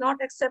 200, it is not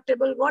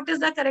acceptable. What is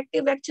the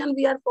corrective action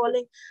we are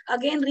following?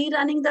 Again,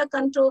 rerunning the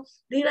control,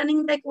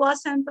 rerunning the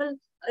aqueous sample.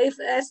 If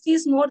ST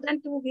is more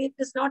than 2, it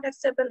is not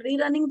acceptable.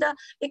 Rerunning the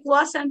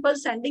aqueous sample,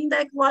 sending the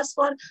aqueous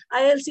for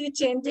ILC,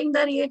 changing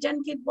the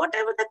reagent kit,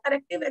 whatever the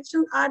corrective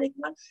actions are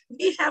required,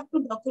 we have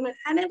to document.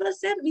 And I will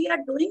say we are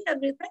doing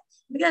everything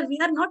because we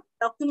are not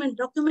document.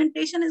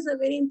 Documentation is a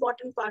very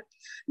important part.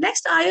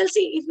 Next, ILC,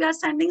 if we are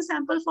sending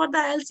sample for the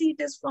ILC,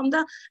 it is from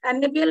the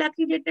NABL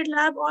accredited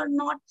lab or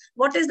not.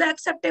 What is the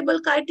acceptable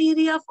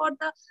criteria for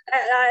the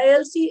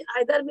ILC?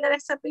 Either we are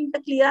accepting the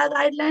CLIA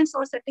guidelines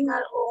or setting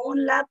our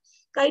own lab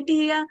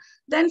criteria.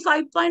 Then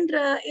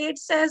 5.8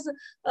 says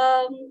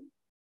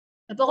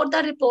about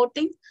the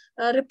reporting,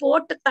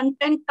 report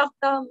content of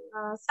the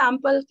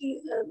sample.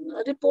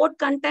 Report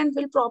content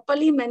will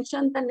properly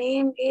mention the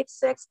name, age,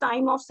 sex,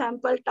 time of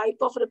sample, type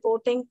of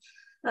reporting,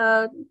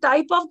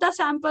 type of the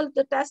sample,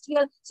 the test we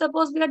are,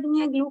 suppose we are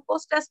doing a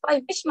glucose test by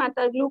which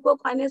method,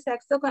 glucokinase,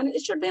 hexokinase,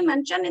 it should be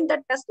mentioned in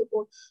the test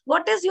report.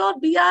 What is your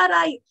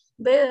BRI?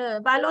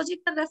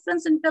 Biological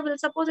reference interval,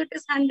 suppose it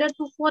is 100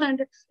 to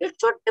 400, it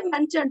should be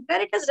mentioned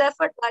where it is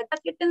referred by the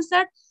kit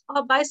insert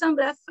or by some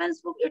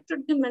reference book, it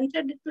should be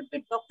mentioned, it should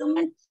be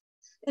documented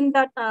in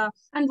that,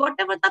 and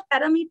whatever the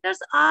parameters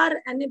are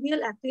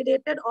NABL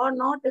accredited or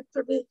not, it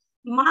should be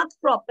marked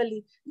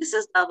properly. This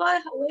is the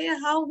way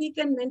how we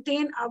can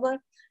maintain our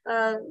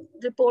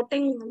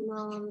reporting,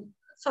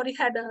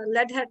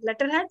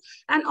 letterhead,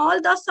 and all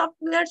the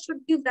software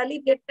should be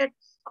validated,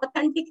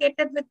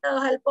 authenticated with the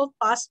help of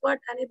password.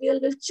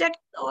 NABL will check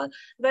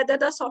whether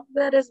the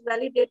software is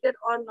validated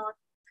or not.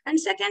 And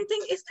second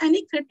thing is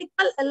any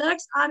critical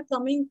alerts are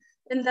coming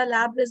in the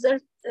lab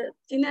result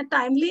in a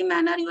timely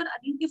manner. You are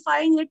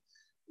identifying it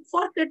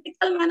for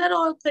critical manner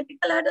or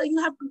critical alert.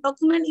 You have to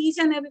document each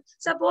and every.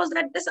 Suppose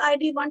that this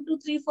ID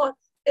 1234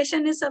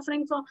 patient is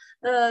suffering from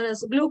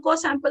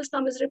glucose samples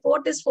from his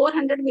report is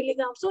 400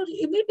 milligrams. So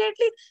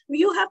immediately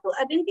you have to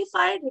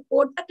identify,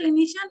 report the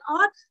clinician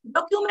or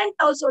document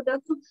also.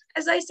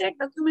 As I said,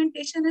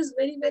 documentation is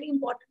very, very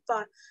important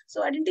part.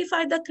 So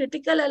identify the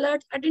critical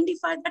alert,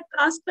 identify the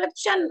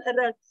transcription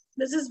error.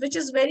 This is which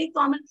is very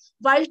common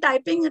while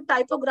typing.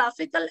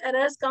 Typographical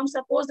errors come.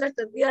 Suppose that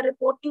we are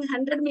reporting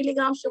 100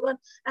 milligram sugar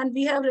and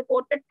we have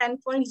reported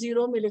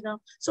 10.0 milligram.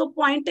 So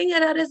pointing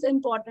error is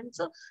important.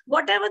 So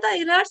whatever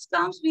the errors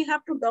comes, we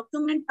have to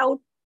document out.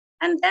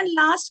 And then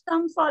last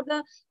comes for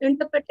the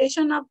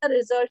interpretation of the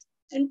results.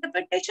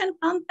 Interpretation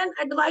comes and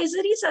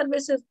advisory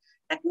services.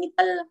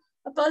 Technical,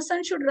 a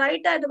person should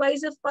write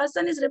advice. If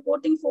person is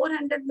reporting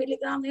 400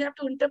 milligram, we have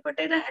to interpret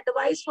an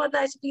advice for the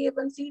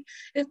HbA1c.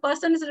 If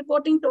person is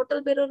reporting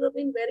total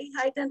bilirubin very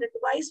high, then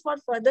advice for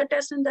further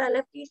tests in the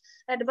LFT,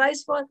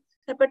 advice for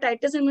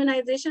hepatitis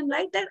immunization.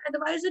 Like that,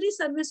 advisory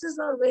services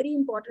are very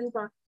important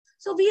part.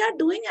 So we are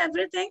doing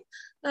everything.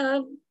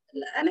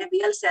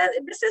 NABL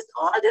says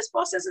all this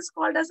process is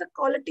called as a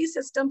quality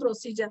system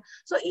procedure.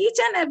 So each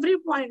and every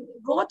point,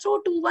 go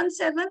through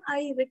 217.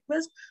 I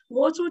request,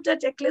 go through the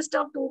checklist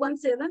of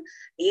 217.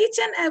 Each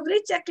and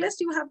every checklist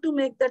you have to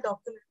make the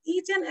document.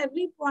 Each and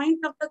every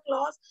point of the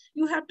clause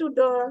you have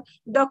to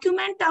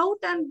document out,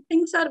 and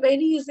things are very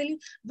easily.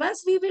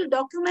 Once we will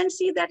document,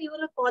 see that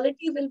your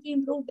quality will be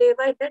improved day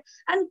by day,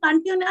 and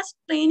continuous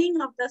training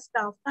of the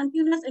staff,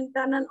 continuous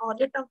internal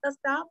audit of the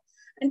staff,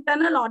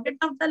 internal audit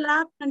of the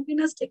lab,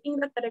 continuous taking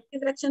the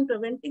corrective action,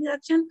 preventing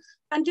action,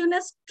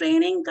 continuous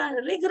training,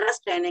 rigorous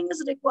training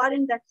is required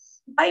in that.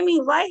 By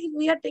me, why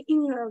we are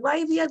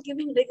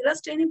giving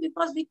rigorous training?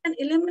 Because we can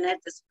eliminate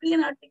this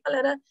pre-analytical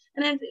error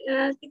and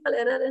analytical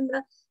error, and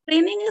the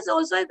training is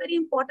also a very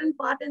important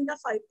part in the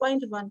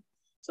 5.1.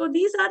 So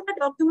these are the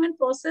document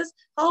process,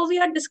 how we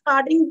are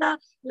discarding the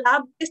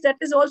lab waste. That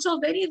is also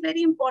very,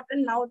 very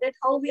important now, that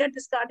how we are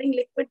discarding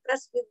liquid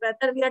waste,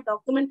 whether we are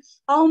document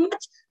how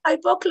much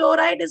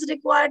hypochlorite is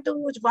required to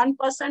 1%,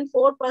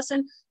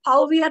 4%,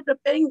 how we are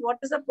preparing, what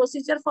is the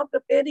procedure for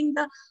preparing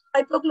the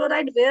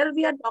hypochlorite, where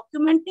we are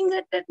documenting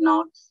it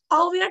now,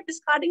 how we are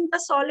discarding the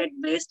solid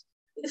waste,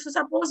 If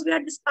suppose we are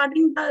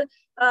discarding the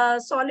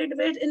solid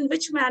waste, in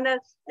which manner,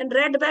 in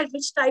red bag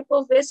which type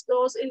of waste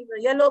goes, in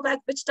yellow bag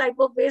which type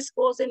of waste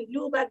goes, in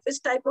blue bag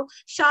which type of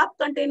sharp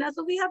container.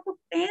 So we have to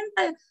train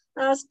the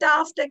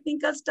staff,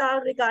 technical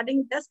staff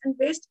regarding this and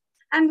waste.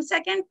 And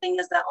second thing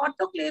is the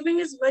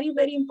autoclaving is very,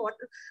 very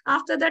important.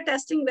 After the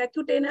testing,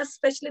 vacutainers,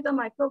 especially the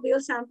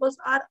microbial samples,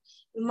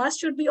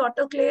 should be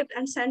autoclaved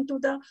and sent to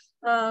the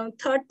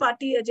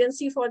third-party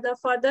agency for the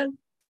further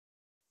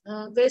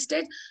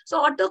wastage.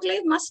 So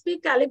autoclave must be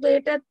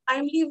calibrated.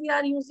 Timely, we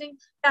are using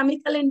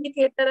chemical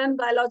indicator and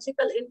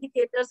biological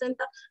indicators, and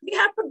we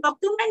have to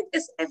document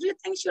this.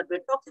 Everything should be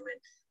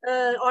documented.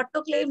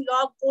 Autoclave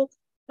logbook,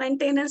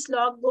 maintenance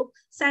logbook,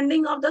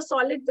 sending of the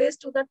solid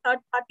waste to the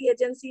third-party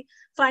agency,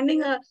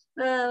 finding a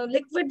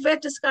liquid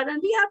waste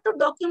discarded. We have to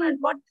document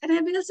what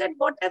NABL said.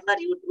 Whatever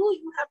you do,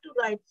 you have to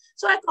write.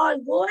 So I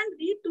go and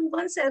read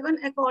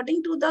 217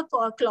 according to the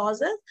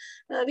clauses.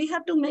 We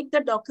have to make the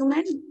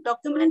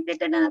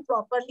documented in a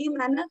properly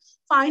manner,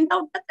 find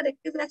out the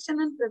corrective action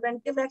and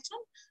preventive action.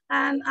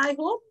 And I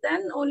hope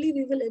then only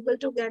we will able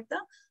to get the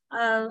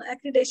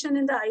accreditation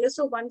in the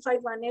ISO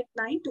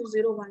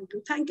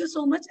 15189-2012. Thank you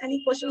so much.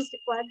 Any questions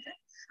required?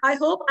 I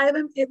hope I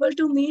am able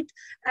to meet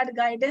at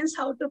guidance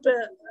how to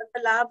the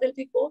lab will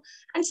be go.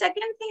 And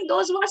second thing,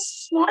 those who are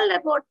small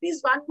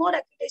laboratories, one more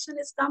accreditation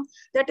is come,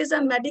 that is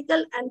a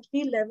medical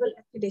entry level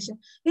accreditation,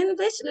 in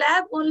which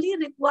lab only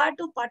required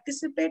to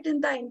participate in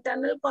the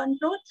internal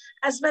control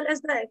as well as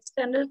the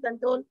external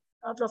control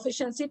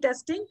proficiency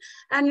testing,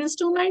 and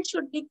instruments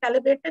should be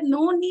calibrated.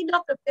 No need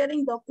of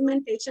preparing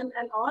documentation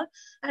and all.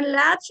 And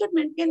lab should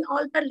maintain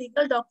all the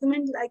legal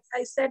documents, like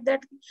I said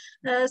that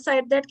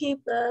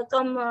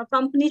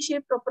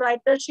companyship,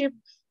 proprietorship,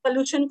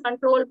 pollution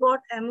control board,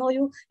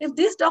 MOU. If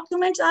these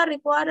documents are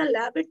required, a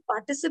lab is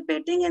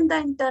participating in the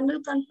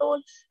internal control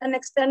and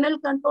external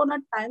control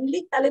and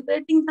timely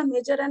calibrating the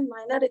major and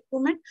minor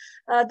equipment,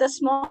 the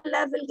small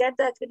lab will get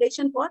the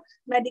accreditation for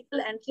medical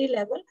entry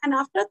level. And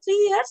after 3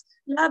 years,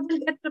 lab will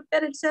get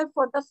prepared itself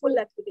for the full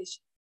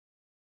accreditation.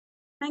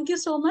 Thank you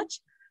so much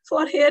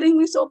for hearing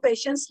me so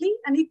patiently.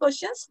 Any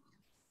questions?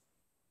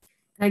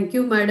 Thank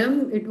you,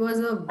 madam. It was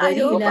a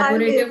very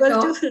elaborative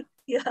talk.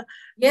 Yeah.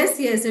 Yes,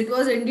 it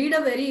was indeed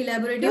a very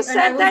elaborative. You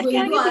said that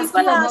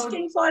people are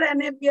asking for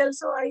NABL,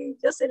 so I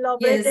just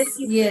elaborated.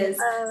 Yes.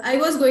 I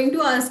was going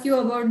to ask you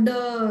about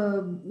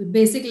the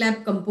basic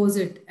lab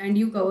composite, and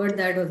you covered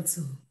that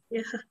also.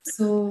 Yeah.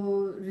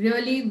 So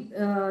really,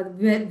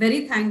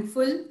 very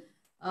thankful.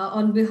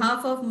 On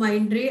behalf of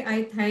Mindray,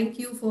 I thank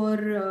you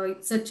for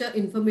such an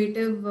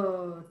informative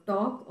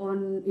talk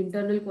on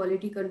internal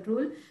quality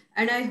control.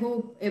 And I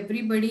hope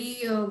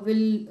everybody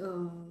will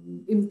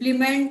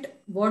implement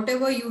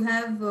whatever you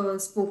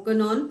have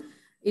spoken on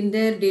in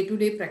their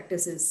day-to-day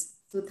practices.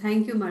 So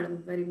thank you,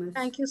 madam, very much.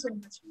 Thank you so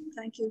much.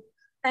 Thank you.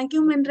 Thank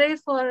you, Mindray,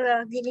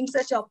 for giving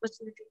such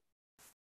opportunity.